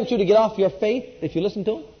almost tempt you to get off your faith if you listen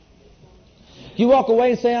to them? You walk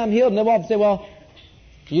away and say, I'm healed, and they walk up and say, well,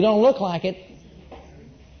 you don't look like it.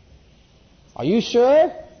 Are you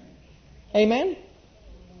sure? Amen?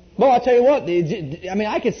 Well, I tell you what,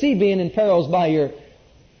 I could see being in perils by your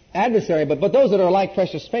adversary, but those that are like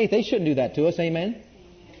precious faith, they shouldn't do that to us. Amen?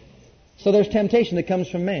 So there's temptation that comes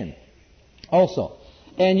from man also.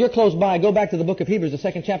 And you're close by. Go back to the book of Hebrews, the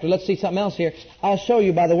 2nd chapter. Let's see something else here. I'll show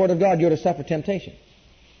you by the Word of God you're to suffer temptation.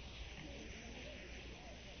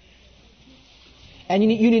 And you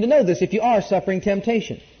need to know this if you are suffering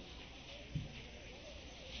temptation.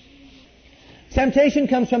 Temptation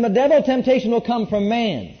comes from the devil. Temptation will come from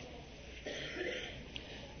man.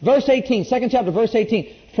 Verse 18, 2nd chapter, verse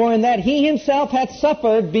 18. For in that He Himself hath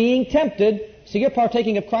suffered being tempted. So you're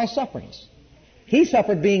partaking of Christ's sufferings. He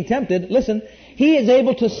suffered being tempted. Listen. He is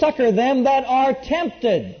able to succor them that are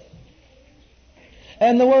tempted.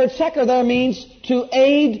 And the word succor there means to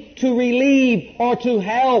aid, to relieve, or to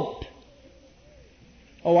help.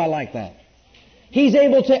 Oh, I like that. He's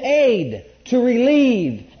able to aid, to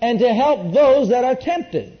relieve, and to help those that are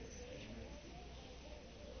tempted.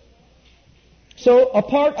 So, a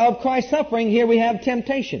part of Christ's suffering, here we have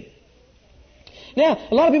temptation. Now,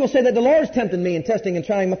 a lot of people say that the Lord's tempted me in testing and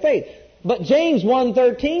trying my faith. But James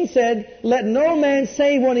 1:13 said, let no man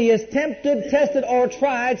say when he is tempted, tested, or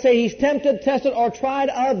tried, say he's tempted, tested, or tried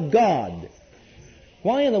of God.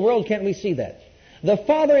 Why in the world can't we see that? The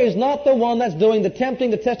Father is not the one that's doing the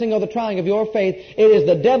tempting, the testing, or the trying of your faith. It is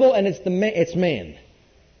the devil and it's man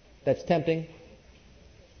that's tempting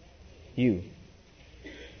you.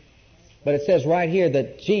 But it says right here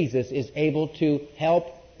that Jesus is able to help,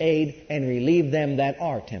 aid, and relieve them that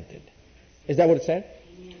are tempted. Is that what it said?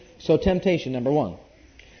 So temptation, number 1.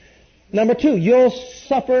 Number 2, you'll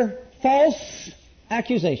suffer false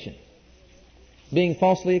accusation. Being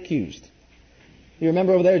falsely accused. You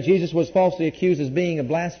remember over there Jesus was falsely accused as being a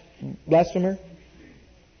blasphemer?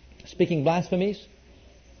 Speaking blasphemies?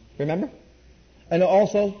 Remember? And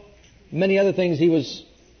also, many other things he was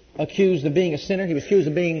accused of being a sinner. He was accused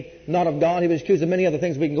of being not of God. He was accused of many other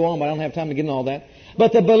things. We can go on, but I don't have time to get into all that.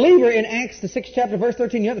 But the believer in Acts, the 6th chapter, verse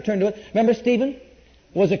 13, you have to turn to it. Remember Stephen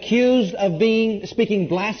was accused of speaking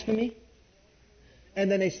blasphemy,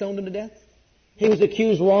 and then they stoned him to death. He was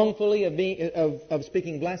accused wrongfully of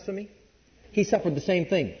speaking blasphemy. He suffered the same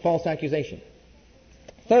thing, false accusation.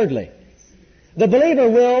 Thirdly, the believer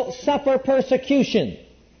will suffer persecution.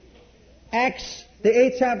 Acts, the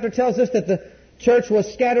 8th chapter, tells us that the church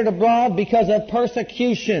was scattered abroad because of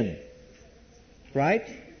persecution. Right?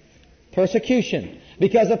 Persecution.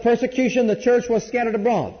 Because of persecution, the church was scattered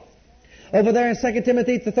abroad. Over there in 2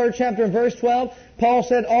 Timothy, the 3rd chapter, and verse 12, Paul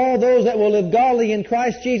said, all those that will live godly in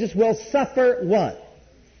Christ Jesus will suffer what?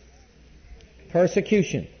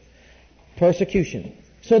 Persecution. Persecution.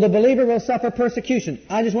 So the believer will suffer persecution.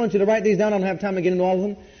 I just want you to write these down. I don't have time to get into all of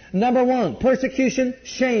them. Number 1, persecution,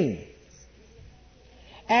 shame.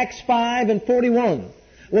 Acts 5:41.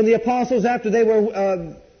 When the apostles, after they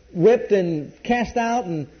were whipped and cast out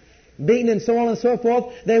and beaten and so on and so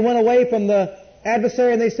forth, they went away from the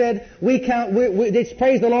adversary and they said, they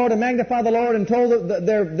praised the Lord and magnified the Lord and told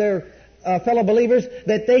their fellow believers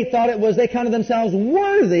that they counted themselves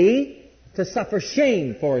worthy to suffer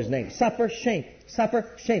shame for His name. Suffer shame. Suffer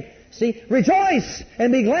shame. See, rejoice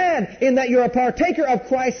and be glad in that you're a partaker of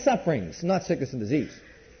Christ's sufferings, not sickness and disease.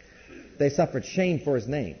 They suffered shame for His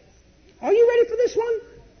name. Are you ready for this one?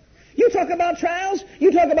 You talk about trials.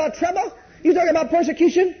 You talk about trouble. You talk about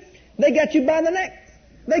persecution. They got you by the neck.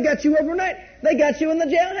 They got you overnight. They got you in the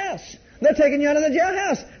jailhouse. They're taking you out of the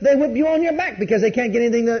jailhouse. They whip you on your back because they can't get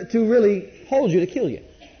anything to really hold you to kill you.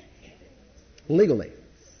 Legally.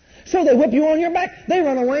 So they whip you on your back. They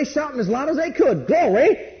run away shouting as loud as they could.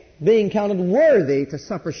 Glory! Being counted worthy to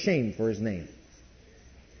suffer shame for His name.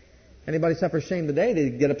 Anybody suffer shame today, they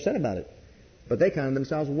get upset about it. But they count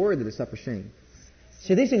themselves worthy to suffer shame.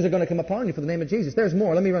 See, these things are going to come upon you for the name of Jesus. There's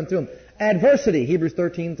more. Let me run through them. Adversity, Hebrews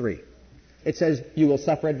 13:3. It says, you will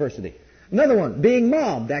suffer adversity. Another one, being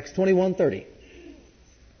mobbed, Acts 21:30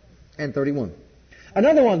 and 31.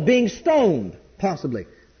 Another one, being stoned, possibly.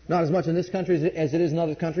 Not as much in this country as it is in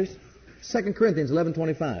other countries. 2 Corinthians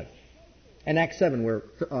 11:25 and Acts 7 where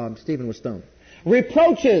Stephen was stoned.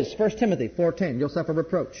 Reproaches, 1 Timothy 4:10. You'll suffer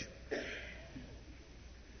reproach.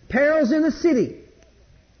 Perils in the city.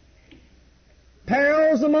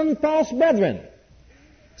 Perils among false brethren.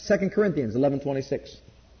 2 Corinthians 11:26.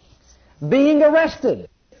 Being arrested.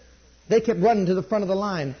 They kept running to the front of the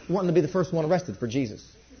line, wanting to be the first one arrested for Jesus.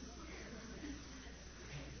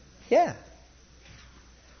 Yeah.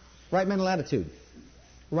 Right mental attitude.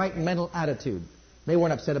 Right mental attitude. They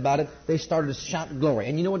weren't upset about it. They started to shout glory.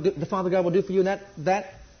 And you know what the Father God will do for you in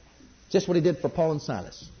that? Just what He did for Paul and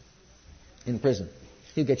Silas in prison.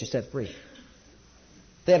 He'll get you set free.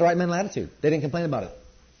 They had a right mental attitude. They didn't complain about it.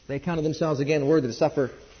 They counted themselves again worthy to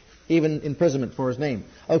suffer even imprisonment for His name.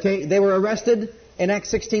 Okay, they were arrested in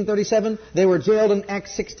Acts 16:37. They were jailed in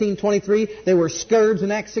Acts 16:23. They were scourged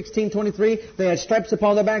in Acts 16:23. They had stripes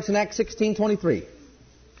upon their backs in Acts 16:23.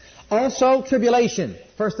 Also, tribulation.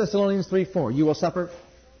 1 Thessalonians 3:4. You will suffer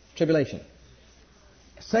tribulation.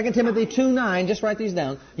 2 Timothy 2:9. Just write these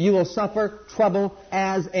down. You will suffer trouble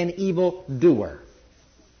as an evil doer.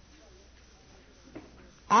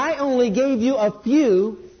 I only gave you a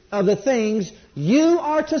few of the things you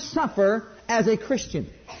are to suffer as a Christian.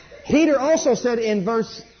 Peter also said in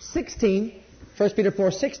verse 16, 1 Peter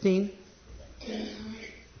 4:16,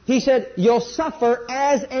 he said, you'll suffer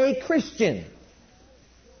as a Christian.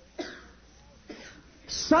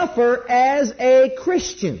 Suffer as a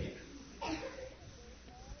Christian.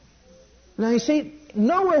 Now you see,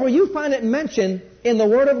 nowhere will you find it mentioned in the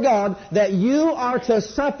Word of God that you are to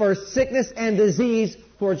suffer sickness and disease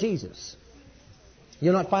for Jesus.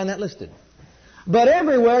 You'll not find that listed. But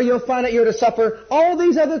everywhere you'll find that you're to suffer all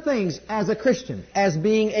these other things as a Christian, as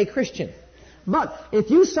being a Christian. But if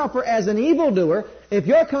you suffer as an evildoer, if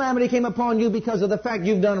your calamity came upon you because of the fact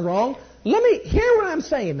you've done wrong, let me hear what I'm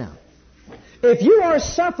saying now. If you are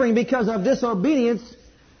suffering because of disobedience,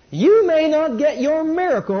 you may not get your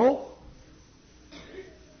miracle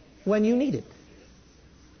when you need it.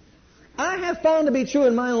 I have found to be true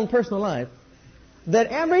in my own personal life that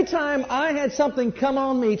every time I had something come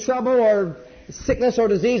on me, trouble or sickness or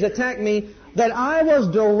disease attack me, that I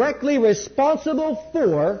was directly responsible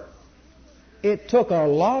for, it took a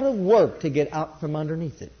lot of work to get out from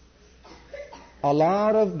underneath it. A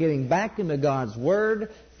lot of getting back into God's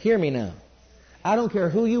Word. Hear me now. I don't care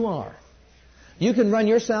who you are. You can run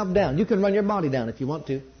yourself down. You can run your body down if you want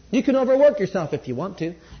to. You can overwork yourself if you want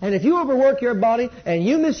to. And if you overwork your body and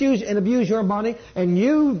you misuse and abuse your body and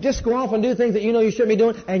you just go off and do things that you know you shouldn't be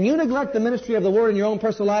doing and you neglect the ministry of the Word in your own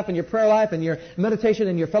personal life and your prayer life and your meditation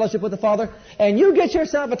and your fellowship with the Father and you get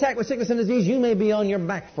yourself attacked with sickness and disease, you may be on your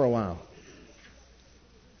back for a while.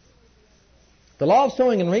 The law of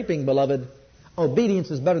sowing and reaping, beloved,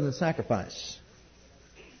 obedience is better than sacrifice.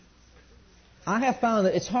 I have found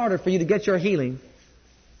that it's harder for you to get your healing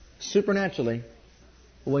supernaturally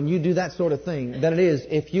when you do that sort of thing than it is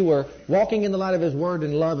if you were walking in the light of His Word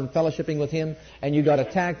and love and fellowshipping with Him and you got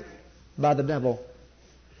attacked by the devil.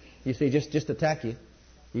 You see, just attack you.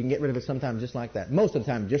 You can get rid of it sometimes just like that. Most of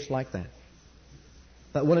the time just like that.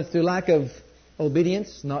 But when it's through lack of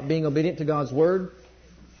obedience, not being obedient to God's Word,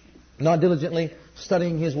 not diligently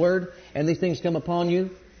studying His Word, and these things come upon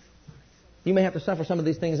you, you may have to suffer some of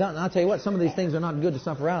these things out. And I'll tell you what, some of these things are not good to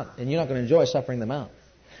suffer out, and you're not going to enjoy suffering them out.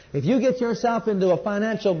 If you get yourself into a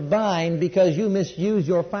financial bind because you misuse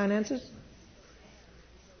your finances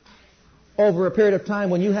over a period of time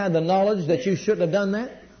when you had the knowledge that you shouldn't have done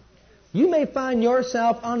that, you may find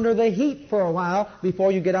yourself under the heat for a while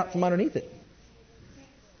before you get out from underneath it.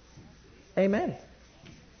 Amen.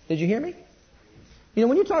 Did you hear me? You know,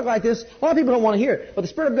 when you talk like this, a lot of people don't want to hear it. But the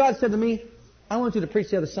Spirit of God said to me, I want you to preach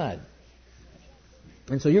the other side.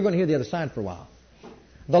 And so you're going to hear the other side for a while.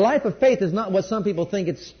 The life of faith is not what some people think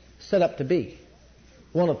it's set up to be.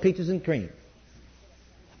 One of peaches and cream.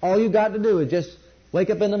 All you've got to do is just wake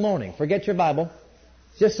up in the morning, forget your Bible,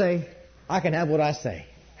 just say, I can have what I say.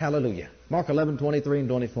 Hallelujah. Mark 11:23 and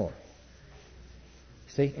 24.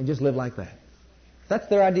 See? And just live like that. That's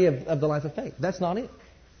their idea of the life of faith. That's not it.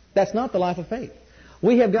 That's not the life of faith.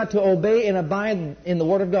 We have got to obey and abide in the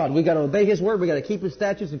Word of God. We've got to obey His Word. We've got to keep His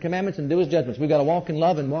statutes and commandments and do His judgments. We've got to walk in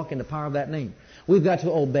love and walk in the power of that name. We've got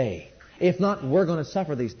to obey. If not, we're going to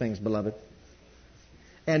suffer these things, beloved.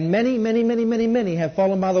 And many have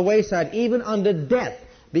fallen by the wayside, even unto death,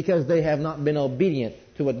 because they have not been obedient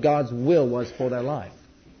to what God's will was for their life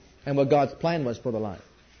and what God's plan was for their life.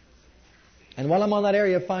 And while I'm on that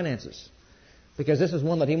area of finances, because this is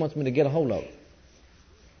one that He wants me to get a hold of,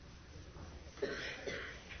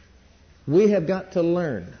 we have got to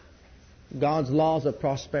learn God's laws of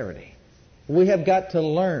prosperity. We have got to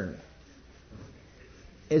learn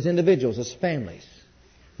as individuals, as families,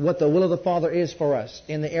 what the will of the Father is for us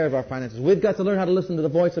in the area of our finances. We've got to learn how to listen to the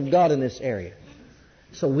voice of God in this area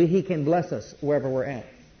so He can bless us wherever we're at.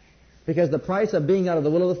 Because the price of being out of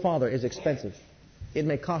the will of the Father is expensive. It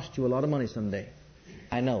may cost you a lot of money someday.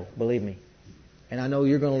 I know, believe me. And I know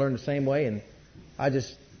you're going to learn the same way, and I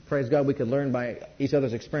just praise God we could learn by each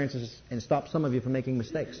other's experiences and stop some of you from making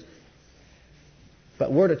mistakes.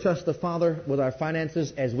 But we're to trust the Father with our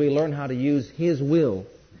finances as we learn how to use His will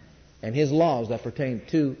and His laws that pertain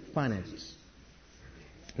to finances.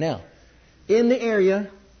 Now, in the area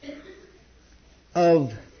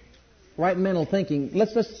of right mental thinking,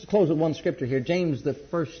 let's close with one scripture here. James, the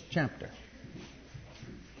 1st chapter.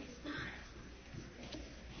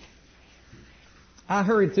 I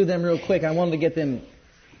hurried through them real quick. I wanted to get them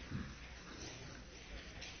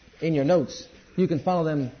in your notes. You can follow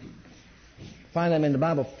them, find them in the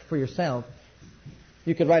Bible for yourself.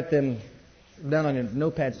 You could write them down on your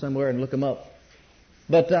notepad somewhere and look them up.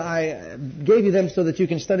 But I gave you them so that you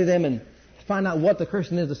can study them and find out what the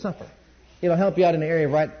Christian is to suffer. It'll help you out in the area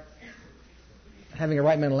of having a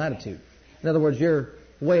right mental attitude. In other words, your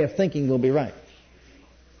way of thinking will be right.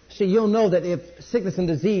 See, you'll know that if sickness and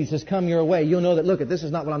disease has come your way, you'll know that, look, this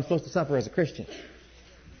is not what I'm supposed to suffer as a Christian.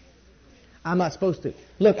 I'm not supposed to.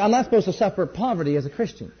 Look, I'm not supposed to suffer poverty as a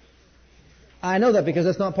Christian. I know that because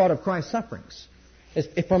that's not part of Christ's sufferings.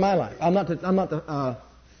 It's for my life. I'm not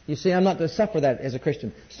to suffer that as a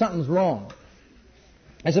Christian. Something's wrong.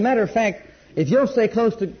 As a matter of fact, if you'll stay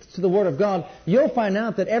close to the Word of God, you'll find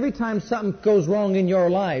out that every time something goes wrong in your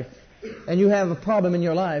life and you have a problem in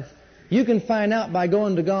your life, you can find out by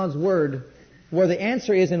going to God's Word where the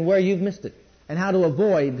answer is and where you've missed it and how to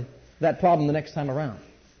avoid that problem the next time around.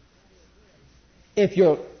 If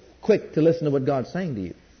you're quick to listen to what God's saying to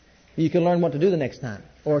you, you can learn what to do the next time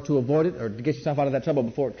or to avoid it or to get yourself out of that trouble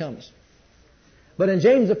before it comes. But in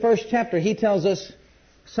James, the 1st chapter, he tells us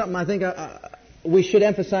something I think we should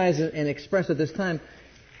emphasize and express at this time.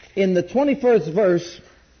 In the 21st verse,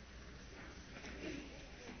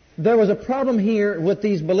 there was a problem here with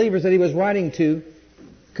these believers that he was writing to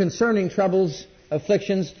concerning troubles,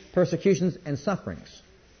 afflictions, persecutions, and sufferings,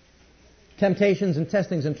 temptations and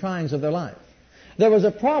testings and tryings of their life. There was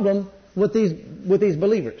a problem with these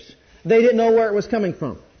believers. They didn't know where it was coming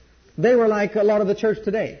from. They were like a lot of the church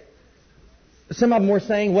today. Some of them were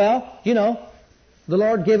saying, well, the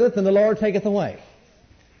Lord giveth and the Lord taketh away.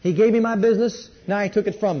 He gave me my business, now He took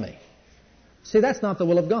it from me. See, that's not the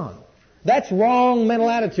will of God. That's wrong mental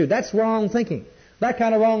attitude. That's wrong thinking. That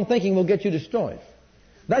kind of wrong thinking will get you destroyed.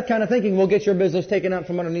 That kind of thinking will get your business taken out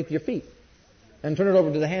from underneath your feet and turn it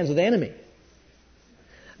over to the hands of the enemy.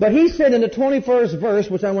 But he said in the 21st verse,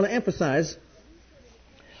 which I want to emphasize,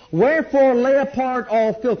 wherefore lay apart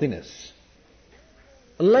all filthiness.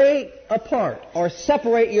 Lay apart or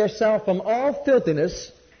separate yourself from all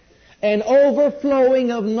filthiness and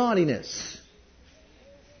overflowing of naughtiness.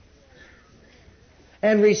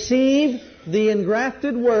 And receive the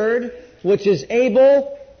engrafted word which is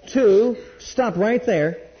able to, stop right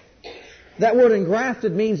there. That word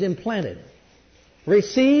engrafted means implanted.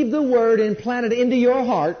 Receive the word implanted into your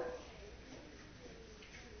heart,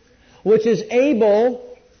 which is able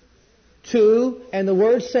to, and the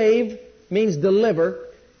word save means deliver.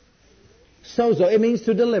 Sozo, it means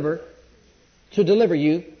to deliver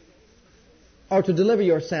you, or to deliver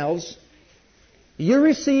yourselves. You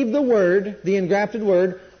receive the word, the engrafted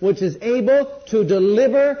word, which is able to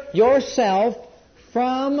deliver yourself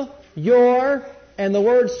from your, and the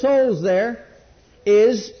word souls there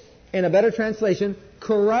is, in a better translation,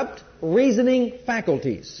 corrupt reasoning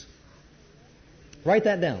faculties. Write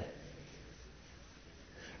that down.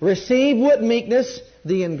 Receive with meekness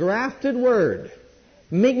the engrafted word.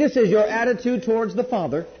 Meekness is your attitude towards the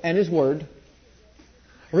Father and His Word.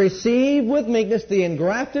 Receive with meekness the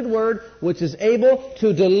engrafted word which is able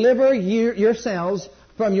to deliver yourselves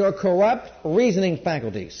from your corrupt reasoning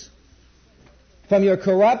faculties. From your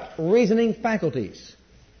corrupt reasoning faculties.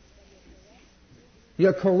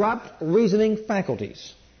 Your corrupt reasoning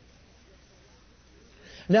faculties.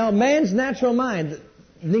 Now, man's natural mind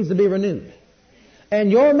needs to be renewed. And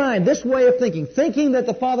your mind, this way of thinking that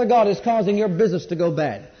the Father God is causing your business to go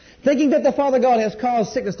bad, thinking that the Father God has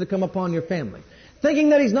caused sickness to come upon your family,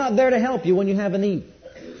 thinking that He's not there to help you when you have a need,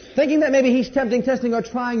 thinking that maybe He's tempting, testing, or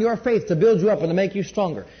trying your faith to build you up and to make you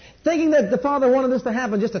stronger, thinking that the Father wanted this to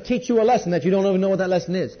happen just to teach you a lesson that you don't even know what that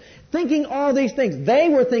lesson is, thinking all these things. They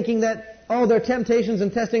were thinking that all their temptations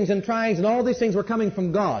and testings and tryings and all these things were coming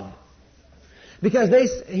from God. Because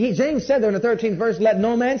James said there in the 13th verse, let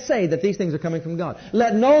no man say that these things are coming from God.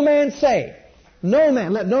 Let no man say.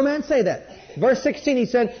 Let no man say that. Verse 16 he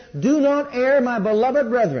said, do not err, my beloved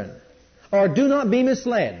brethren, or do not be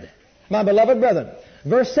misled, my beloved brethren.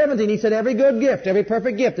 Verse 17 he said, every good gift, every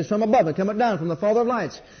perfect gift is from above and cometh down from the Father of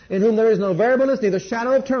lights, in whom there is no variableness, neither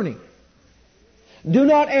shadow of turning. Do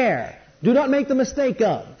not err. Do not make the mistake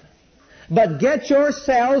of. But get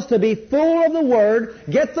yourselves to be full of the Word.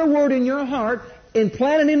 Get the Word in your heart,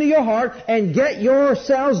 implant it into your heart, and get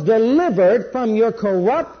yourselves delivered from your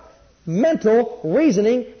corrupt mental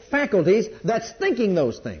reasoning faculties that's thinking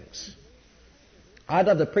those things. I'd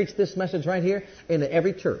love to preach this message right here into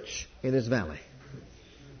every church in this valley.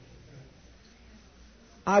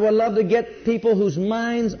 I would love to get people whose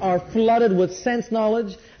minds are flooded with sense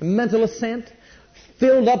knowledge, mental assent,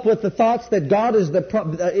 filled up with the thoughts that God is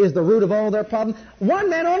the root of all their problems. One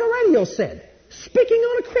man on the radio said, speaking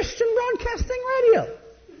on a Christian broadcasting radio,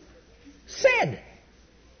 said,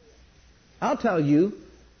 I'll tell you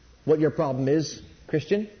what your problem is,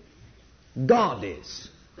 Christian. God is.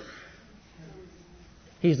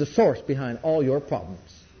 He's the source behind all your problems.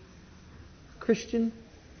 Christian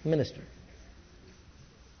minister.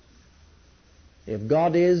 If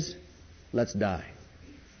God is, let's die.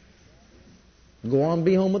 Go on,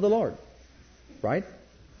 be home with the Lord. Right?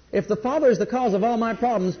 If the Father is the cause of all my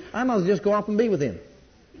problems, I might as well just go off and be with Him.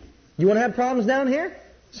 You want to have problems down here?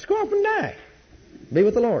 Just go off and die. Be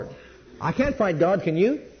with the Lord. I can't fight God, can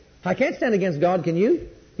you? I can't stand against God, can you?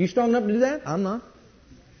 You strong enough to do that? I'm not.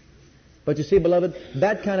 But you see, beloved,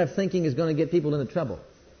 that kind of thinking is going to get people into trouble.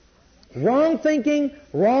 Wrong thinking,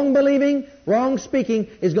 wrong believing, wrong speaking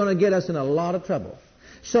is going to get us in a lot of trouble.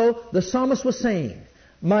 So the psalmist was saying,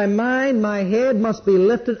 my mind, my head must be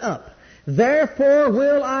lifted up. Therefore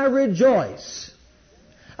will I rejoice.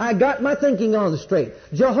 I got my thinking on straight.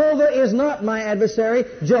 Jehovah is not my adversary.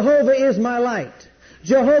 Jehovah is my light.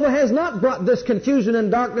 Jehovah has not brought this confusion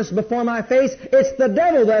and darkness before my face. It's the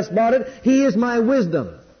devil that's brought it. He is my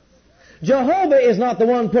wisdom. Jehovah is not the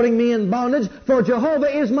one putting me in bondage, for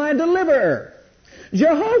Jehovah is my deliverer.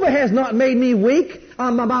 Jehovah has not made me weak.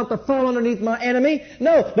 I'm about to fall underneath my enemy.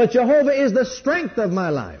 No, but Jehovah is the strength of my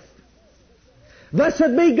life.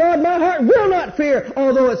 Blessed be God, my heart will not fear,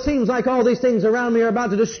 although it seems like all these things around me are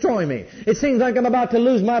about to destroy me. It seems like I'm about to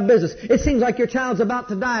lose my business. It seems like your child's about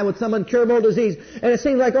to die with some incurable disease. And it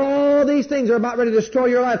seems like all these things are about ready to destroy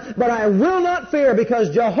your life. But I will not fear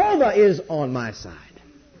because Jehovah is on my side.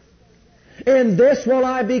 In this will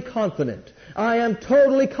I be confident. I am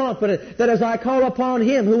totally confident that as I call upon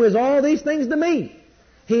Him who is all these things to me,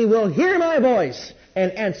 He will hear my voice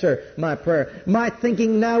and answer my prayer. My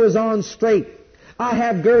thinking now is on straight. I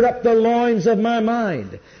have girt up the loins of my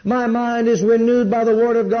mind. My mind is renewed by the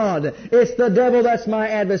Word of God. It's the devil that's my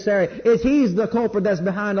adversary. He's the culprit that's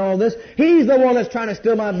behind all this. He's the one that's trying to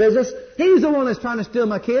steal my business. He's the one that's trying to steal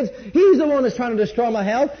my kids. He's the one that's trying to destroy my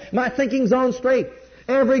health. My thinking's on straight.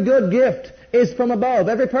 Every good gift is from above.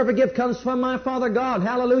 Every perfect gift comes from my Father God.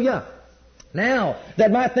 Hallelujah. Now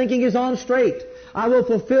that my thinking is on straight, I will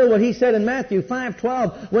fulfill what He said in Matthew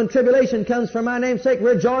 5:12. When tribulation comes for my name's sake,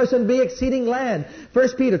 rejoice and be exceeding glad.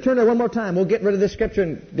 1 Peter, turn there one more time. We'll get rid of this scripture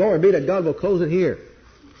and glory be to God. We'll close it here.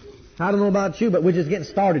 I don't know about you, but we're just getting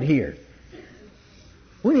started here.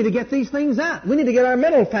 We need to get these things out. We need to get our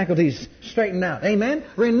mental faculties straightened out. Amen?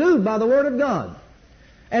 Renewed by the Word of God.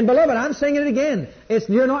 And beloved, I'm saying it again.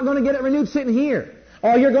 You're not going to get it renewed sitting here.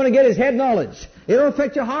 All you're going to get is head knowledge. It'll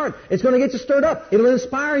affect your heart. It's going to get you stirred up. It'll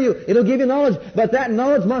inspire you. It'll give you knowledge. But that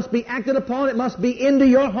knowledge must be acted upon. It must be into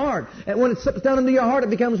your heart. And when it slips down into your heart, it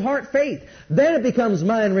becomes heart faith. Then it becomes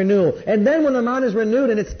mind renewal. And then when the mind is renewed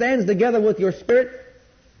and it stands together with your spirit,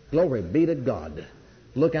 glory be to God.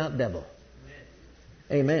 Look out, devil.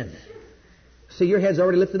 Amen. See, your head's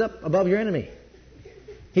already lifted up above your enemy.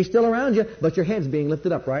 He's still around you, but your head's being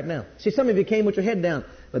lifted up right now. See, some of you came with your head down,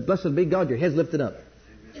 but blessed be God, your head's lifted up.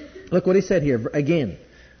 Look what he said here again.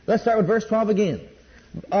 Let's start with verse 12 again.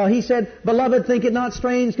 He said, Beloved, think it not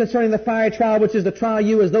strange concerning the fiery trial, which is to try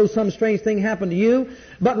you as though some strange thing happened to you.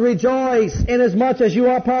 But rejoice inasmuch as you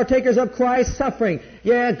are partakers of Christ's suffering.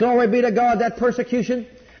 Yeah, glory be to God, that persecution,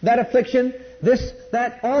 that affliction, this,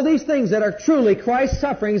 that, all these things that are truly Christ's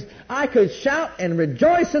sufferings, I could shout and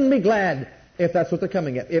rejoice and be glad if that's what they're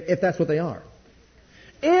coming at, if that's what they are.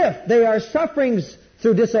 If they are sufferings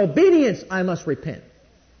through disobedience, I must repent.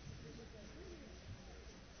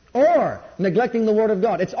 Or neglecting the Word of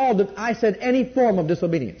God. It's all, I said, any form of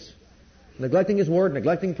disobedience. Neglecting His Word,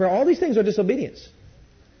 neglecting prayer, all these things are disobedience.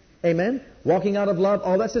 Amen? Walking out of love,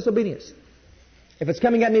 all that's disobedience. If it's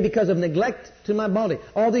coming at me because of neglect to my body,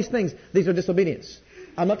 all these things, these are disobedience.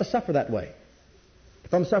 I'm not to suffer that way.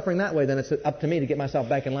 If I'm suffering that way, then it's up to me to get myself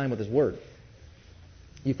back in line with His Word.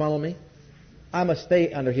 You follow me? I must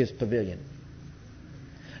stay under His pavilion.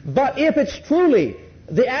 But if it's truly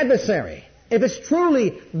the adversary, if it's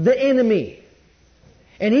truly the enemy,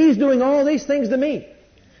 and he's doing all these things to me,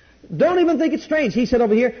 don't even think it's strange. He said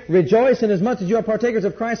over here, rejoice inasmuch as you are partakers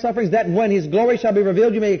of Christ's sufferings, that when His glory shall be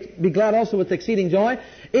revealed, you may be glad also with exceeding joy.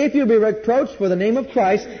 If you be reproached for the name of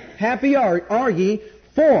Christ, happy are ye,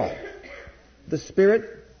 for the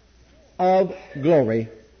Spirit of glory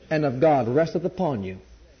and of God resteth upon you.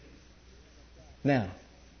 Now,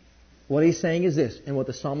 what he's saying is this, and what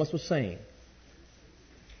the psalmist was saying.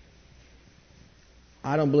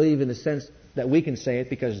 I don't believe in the sense that we can say it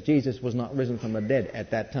because Jesus was not risen from the dead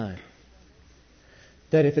at that time.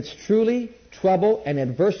 That if it's truly trouble and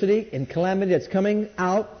adversity and calamity that's coming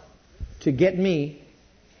out to get me,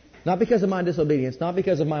 not because of my disobedience, not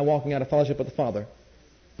because of my walking out of fellowship with the Father,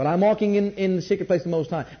 but I'm walking in the secret place of the Most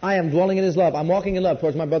High. I am dwelling in His love. I'm walking in love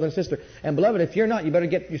towards my brother and sister. And beloved, if you're not, you better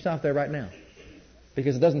get yourself there right now.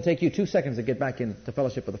 Because it doesn't take you 2 seconds to get back into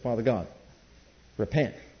fellowship with the Father God.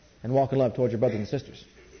 Repent and walk in love towards your brothers and sisters.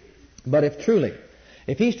 But if truly,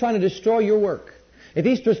 if He's trying to destroy your work, if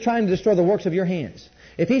He's just trying to destroy the works of your hands,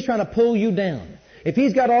 if He's trying to pull you down, if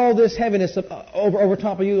He's got all this heaviness over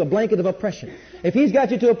top of you, a blanket of oppression, if He's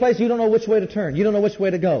got you to a place you don't know which way to turn, you don't know which way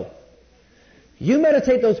to go, you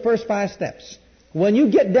meditate those first 5 steps. When you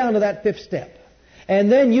get down to that 5th step,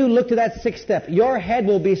 and then you look to that 6th step, your head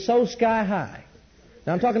will be so sky high.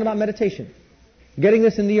 Now I'm talking about meditation. Getting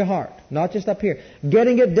this into your heart, not just up here.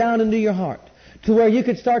 Getting it down into your heart to where you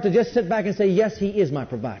could start to just sit back and say, yes, He is my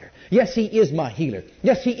provider. Yes, He is my healer.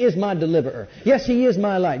 Yes, He is my deliverer. Yes, He is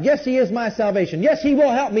my light. Yes, He is my salvation. Yes, He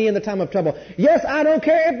will help me in the time of trouble. Yes, I don't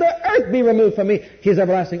care if the earth be removed from me. His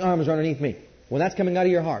everlasting arms are underneath me. When that's coming out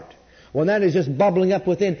of your heart, when that is just bubbling up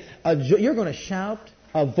within, you're going to shout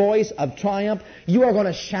a voice of triumph. You are going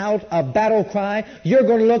to shout a battle cry. You're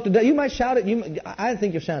going to look to... You might shout it. I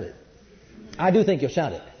think you'll shout it. I do think you'll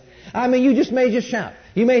shout it. I mean, you just may just shout.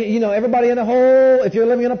 You may, everybody in the whole, if you're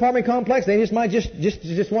living in an apartment complex, they just might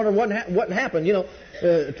just wonder what happened,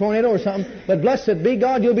 a tornado or something. But blessed be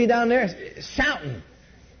God, you'll be down there shouting.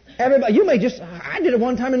 Everybody, you may just, I did it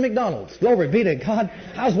one time in McDonald's. Glory be to God.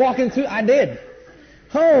 I was walking through, I did.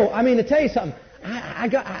 Oh, I mean, to tell you something,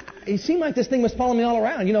 it seemed like this thing was following me all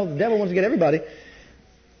around. The devil wants to get everybody.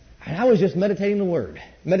 And I was just meditating the Word,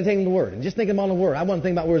 and just thinking about the Word. I wasn't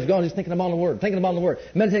thinking about where it's going, just thinking about the Word,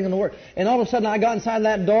 meditating on the Word. And all of a sudden I got inside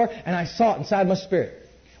that door and I saw it inside my spirit.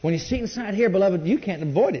 When you see it inside here, beloved, you can't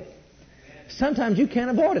avoid it. Sometimes you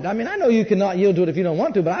can't avoid it. I mean, I know you cannot yield to it if you don't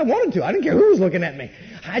want to, but I wanted to. I didn't care who was looking at me.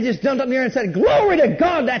 I just jumped up in the air and said, glory to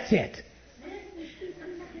God, that's it.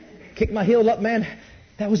 Kicked my heel up, man.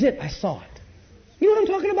 That was it. I saw it. You know what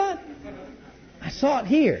I'm talking about? I saw it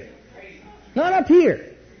here. Not up here.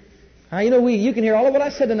 You can hear all of what I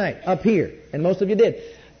said tonight up here, and most of you did.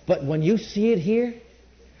 But when you see it here,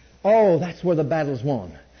 oh, that's where the battle's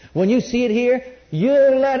won. When you see it here,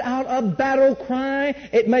 you'll let out a battle cry.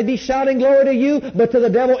 It may be shouting glory to you, but to the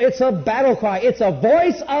devil, it's a battle cry. It's a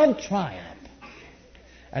voice of triumph.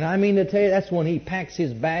 And I mean to tell you, that's when he packs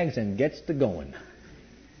his bags and gets to going.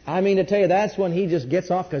 I mean to tell you, that's when he just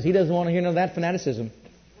gets off because he doesn't want to hear none of that fanaticism.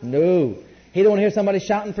 No. He don't want to hear somebody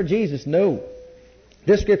shouting for Jesus. No.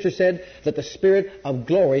 This scripture said that the Spirit of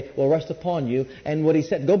glory will rest upon you. And what he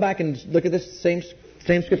said, go back and look at this same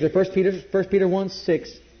scripture, 1 Peter 1:6.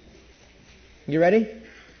 You ready?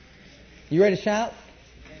 You ready to shout?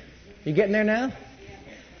 You getting there now?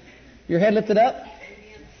 Your head lifted up?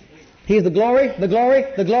 He's the glory, the glory,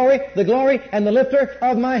 the glory, the glory, and the lifter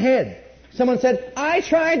of my head. Someone said, I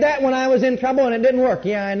tried that when I was in trouble and it didn't work.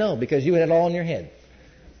 Yeah, I know, because you had it all in your head.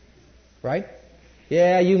 Right?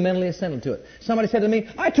 Yeah, you mentally assented to it. Somebody said to me,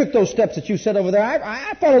 I took those steps that you said over there.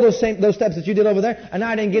 I followed those steps that you did over there, and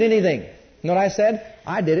I didn't get anything. You know what I said?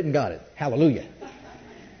 I did it and got it. Hallelujah.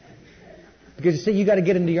 Because you see, you got to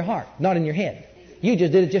get into your heart, not in your head. You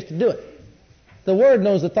just did it just to do it. The Word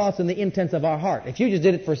knows the thoughts and the intents of our heart. If you just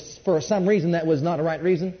did it for some reason that was not the right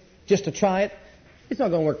reason, just to try it, it's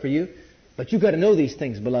not going to work for you. But you've got to know these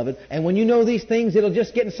things, beloved. And when you know these things, it'll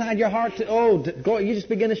just get inside your heart you just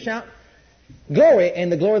begin to shout, glory,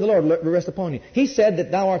 and the glory of the Lord will rest upon you. He said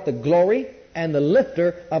that thou art the glory and the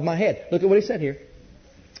lifter of my head. Look at what he said here.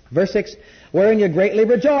 Verse 6, wherein you greatly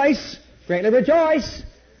rejoice,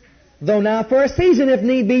 though now for a season, if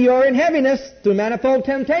need be, you're in heaviness through manifold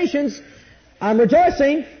temptations. I'm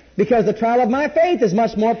rejoicing because the trial of my faith is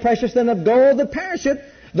much more precious than of gold that perisheth,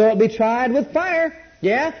 though it be tried with fire.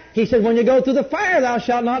 Yeah? He said, when you go through the fire, thou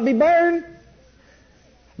shalt not be burned.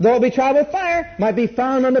 Though it be tried with fire, might be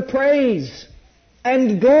found unto praise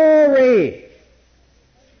and glory,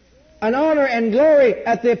 an honor and glory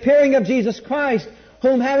at the appearing of Jesus Christ,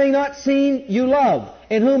 whom having not seen you love,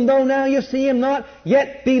 in whom though now you see Him not,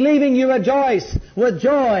 yet believing you rejoice with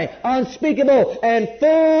joy unspeakable and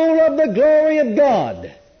full of the glory of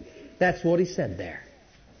God. That's what he said there.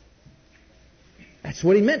 That's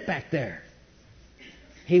what he meant back there.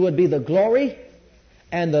 He would be the glory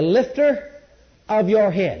and the lifter of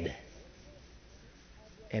your head.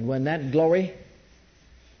 And when that glory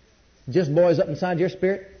just boils up inside your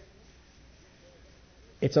spirit,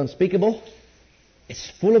 it's unspeakable. It's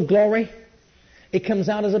full of glory. It comes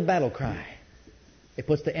out as a battle cry. It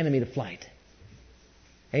puts the enemy to flight.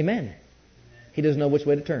 Amen. He doesn't know which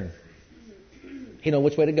way to turn. He knows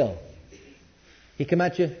which way to go. He come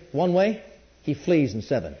at you one way, he flees in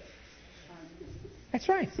 7. That's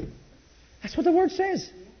right. That's what the Word says.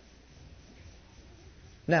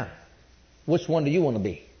 Now, which one do you want to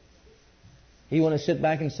be? You want to sit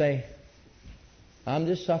back and say, I'm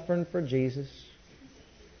just suffering for Jesus.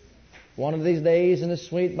 One of these days in the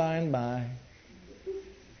sweet by and by,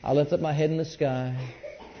 I'll lift up my head in the sky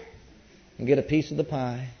and get a piece of the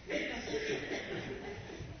pie. Is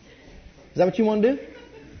that what you want to do?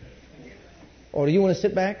 Or do you want to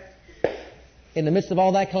sit back in the midst of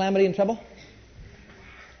all that calamity and trouble?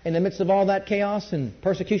 In the midst of all that chaos and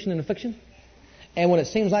persecution and affliction? And when it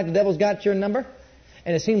seems like the devil's got your number,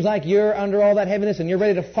 and it seems like you're under all that heaviness and you're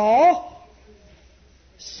ready to fall,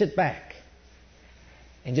 sit back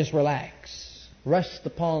and just relax. Rest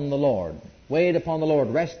upon the Lord. Wait upon the Lord.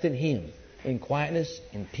 Rest in Him in quietness,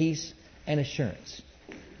 in peace, and assurance.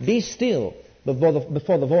 Be still before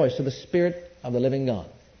the voice of the Spirit of the living God.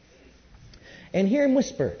 And hear Him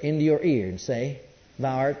whisper into your ear and say,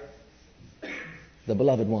 Thou art the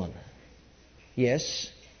beloved one. Yes,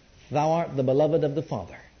 Thou art the beloved of the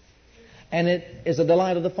Father. And it is a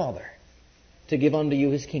delight of the Father to give unto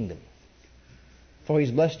you His kingdom. For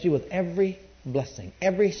He's blessed you with every blessing.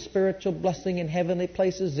 Every spiritual blessing in heavenly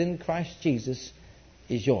places in Christ Jesus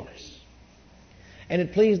is yours. And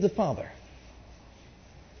it pleased the Father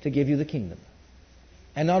to give you the kingdom.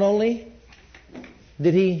 And not only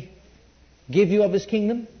did He give you of His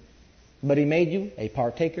kingdom, but He made you a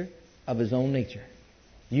partaker of His own nature.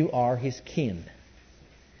 You are His kin.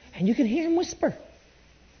 And you can hear Him whisper.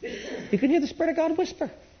 You can hear the Spirit of God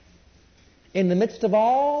whisper. In the midst of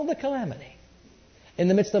all the calamity, in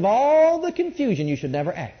the midst of all the confusion, you should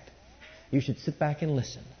never act. You should sit back and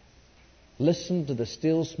listen. Listen to the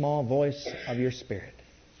still small voice of your spirit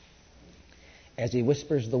as He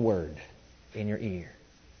whispers the word in your ear.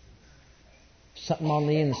 Something on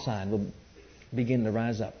the inside will begin to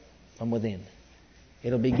rise up from within.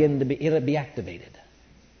 It'll be activated.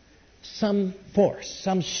 Some force,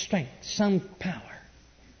 some strength, some power.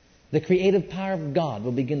 The creative power of God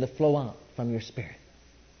will begin to flow out from your spirit.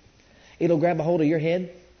 It'll grab a hold of your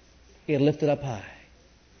head. It'll lift it up high.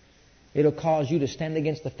 It'll cause you to stand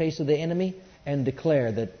against the face of the enemy and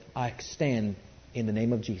declare that I stand in the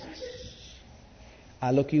name of Jesus.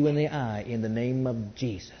 I look you in the eye in the name of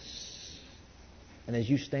Jesus. And as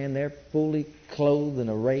you stand there fully clothed and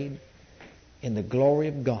arrayed in the glory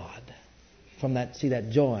of God, from that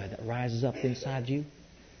joy that rises up inside you,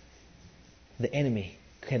 the enemy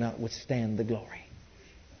cannot withstand the glory.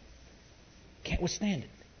 Can't withstand it.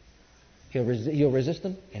 You'll resist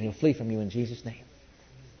him and he'll flee from you in Jesus' name.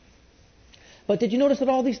 But did you notice that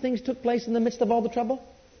all these things took place in the midst of all the trouble?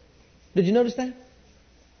 Did you notice that?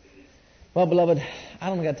 Well, beloved, I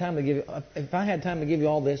don't got time to give you. If I had time to give you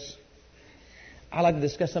all this, I'd like to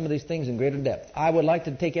discuss some of these things in greater depth. I would like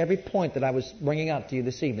to take every point that I was bringing out to you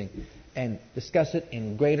this evening and discuss it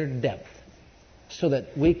in greater depth so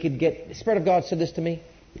that we could get... The Spirit of God said this to me.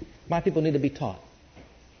 My people need to be taught.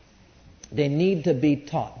 They need to be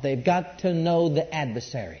taught. They've got to know the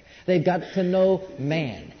adversary. They've got to know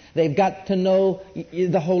man. They've got to know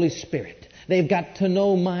the Holy Spirit. They've got to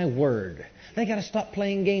know my Word. They've got to stop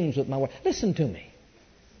playing games with my Word. Listen to me.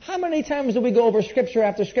 How many times do we go over Scripture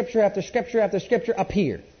after Scripture after Scripture after Scripture up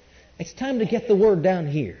here? It's time to get the Word down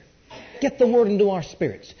here. Get the Word into our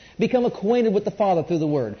spirits. Become acquainted with the Father through the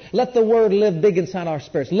Word. Let the Word live big inside our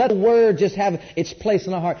spirits. Let the Word just have its place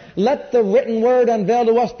in our heart. Let the written Word unveil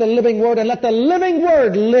to us the living Word, and let the living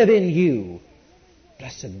Word live in you.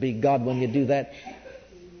 Blessed be God when you do that.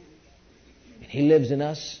 And He lives in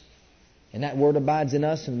us, and that Word abides in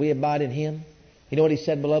us, and we abide in Him. You know what He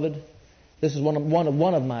said, beloved? This is one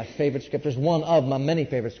of my favorite scriptures, one of my many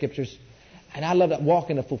favorite scriptures. And I love to walk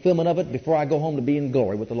in the fulfillment of it before I go home to be in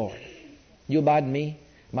glory with the Lord. You abide in me,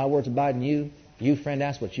 my words abide in you. You, friend,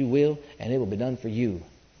 ask what you will, and it will be done for you.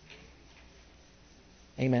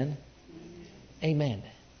 Amen. Amen.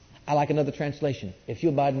 I like another translation. If you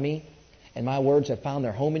abide in me, and my words have found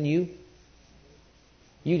their home in you,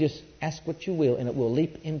 you just ask what you will, and it will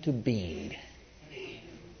leap into being.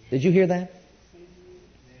 Did you hear that?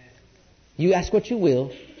 You ask what you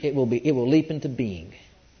will, it will leap into being.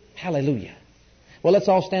 Hallelujah. Well, let's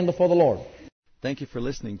all stand before the Lord. Thank you for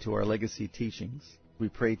listening to our legacy teachings. We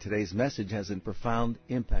pray today's message has a profound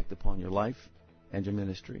impact upon your life and your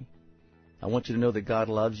ministry. I want you to know that God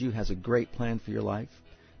loves you, has a great plan for your life.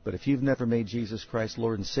 But if you've never made Jesus Christ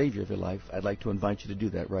Lord and Savior of your life, I'd like to invite you to do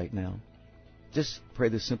that right now. Just pray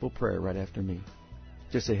this simple prayer right after me.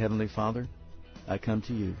 Just say, Heavenly Father, I come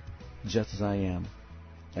to you just as I am.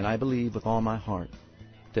 And I believe with all my heart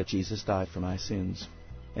that Jesus died for my sins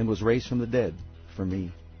and was raised from the dead for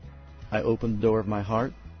me. I open the door of my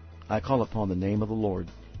heart. I call upon the name of the Lord.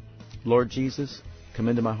 Lord Jesus, come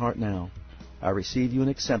into my heart now. I receive you and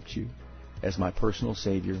accept you as my personal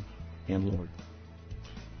Savior and Lord.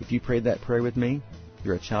 If you prayed that prayer with me,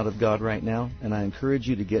 you're a child of God right now, and I encourage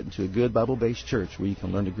you to get into a good Bible-based church where you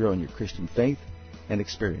can learn to grow in your Christian faith and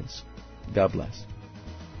experience. God bless.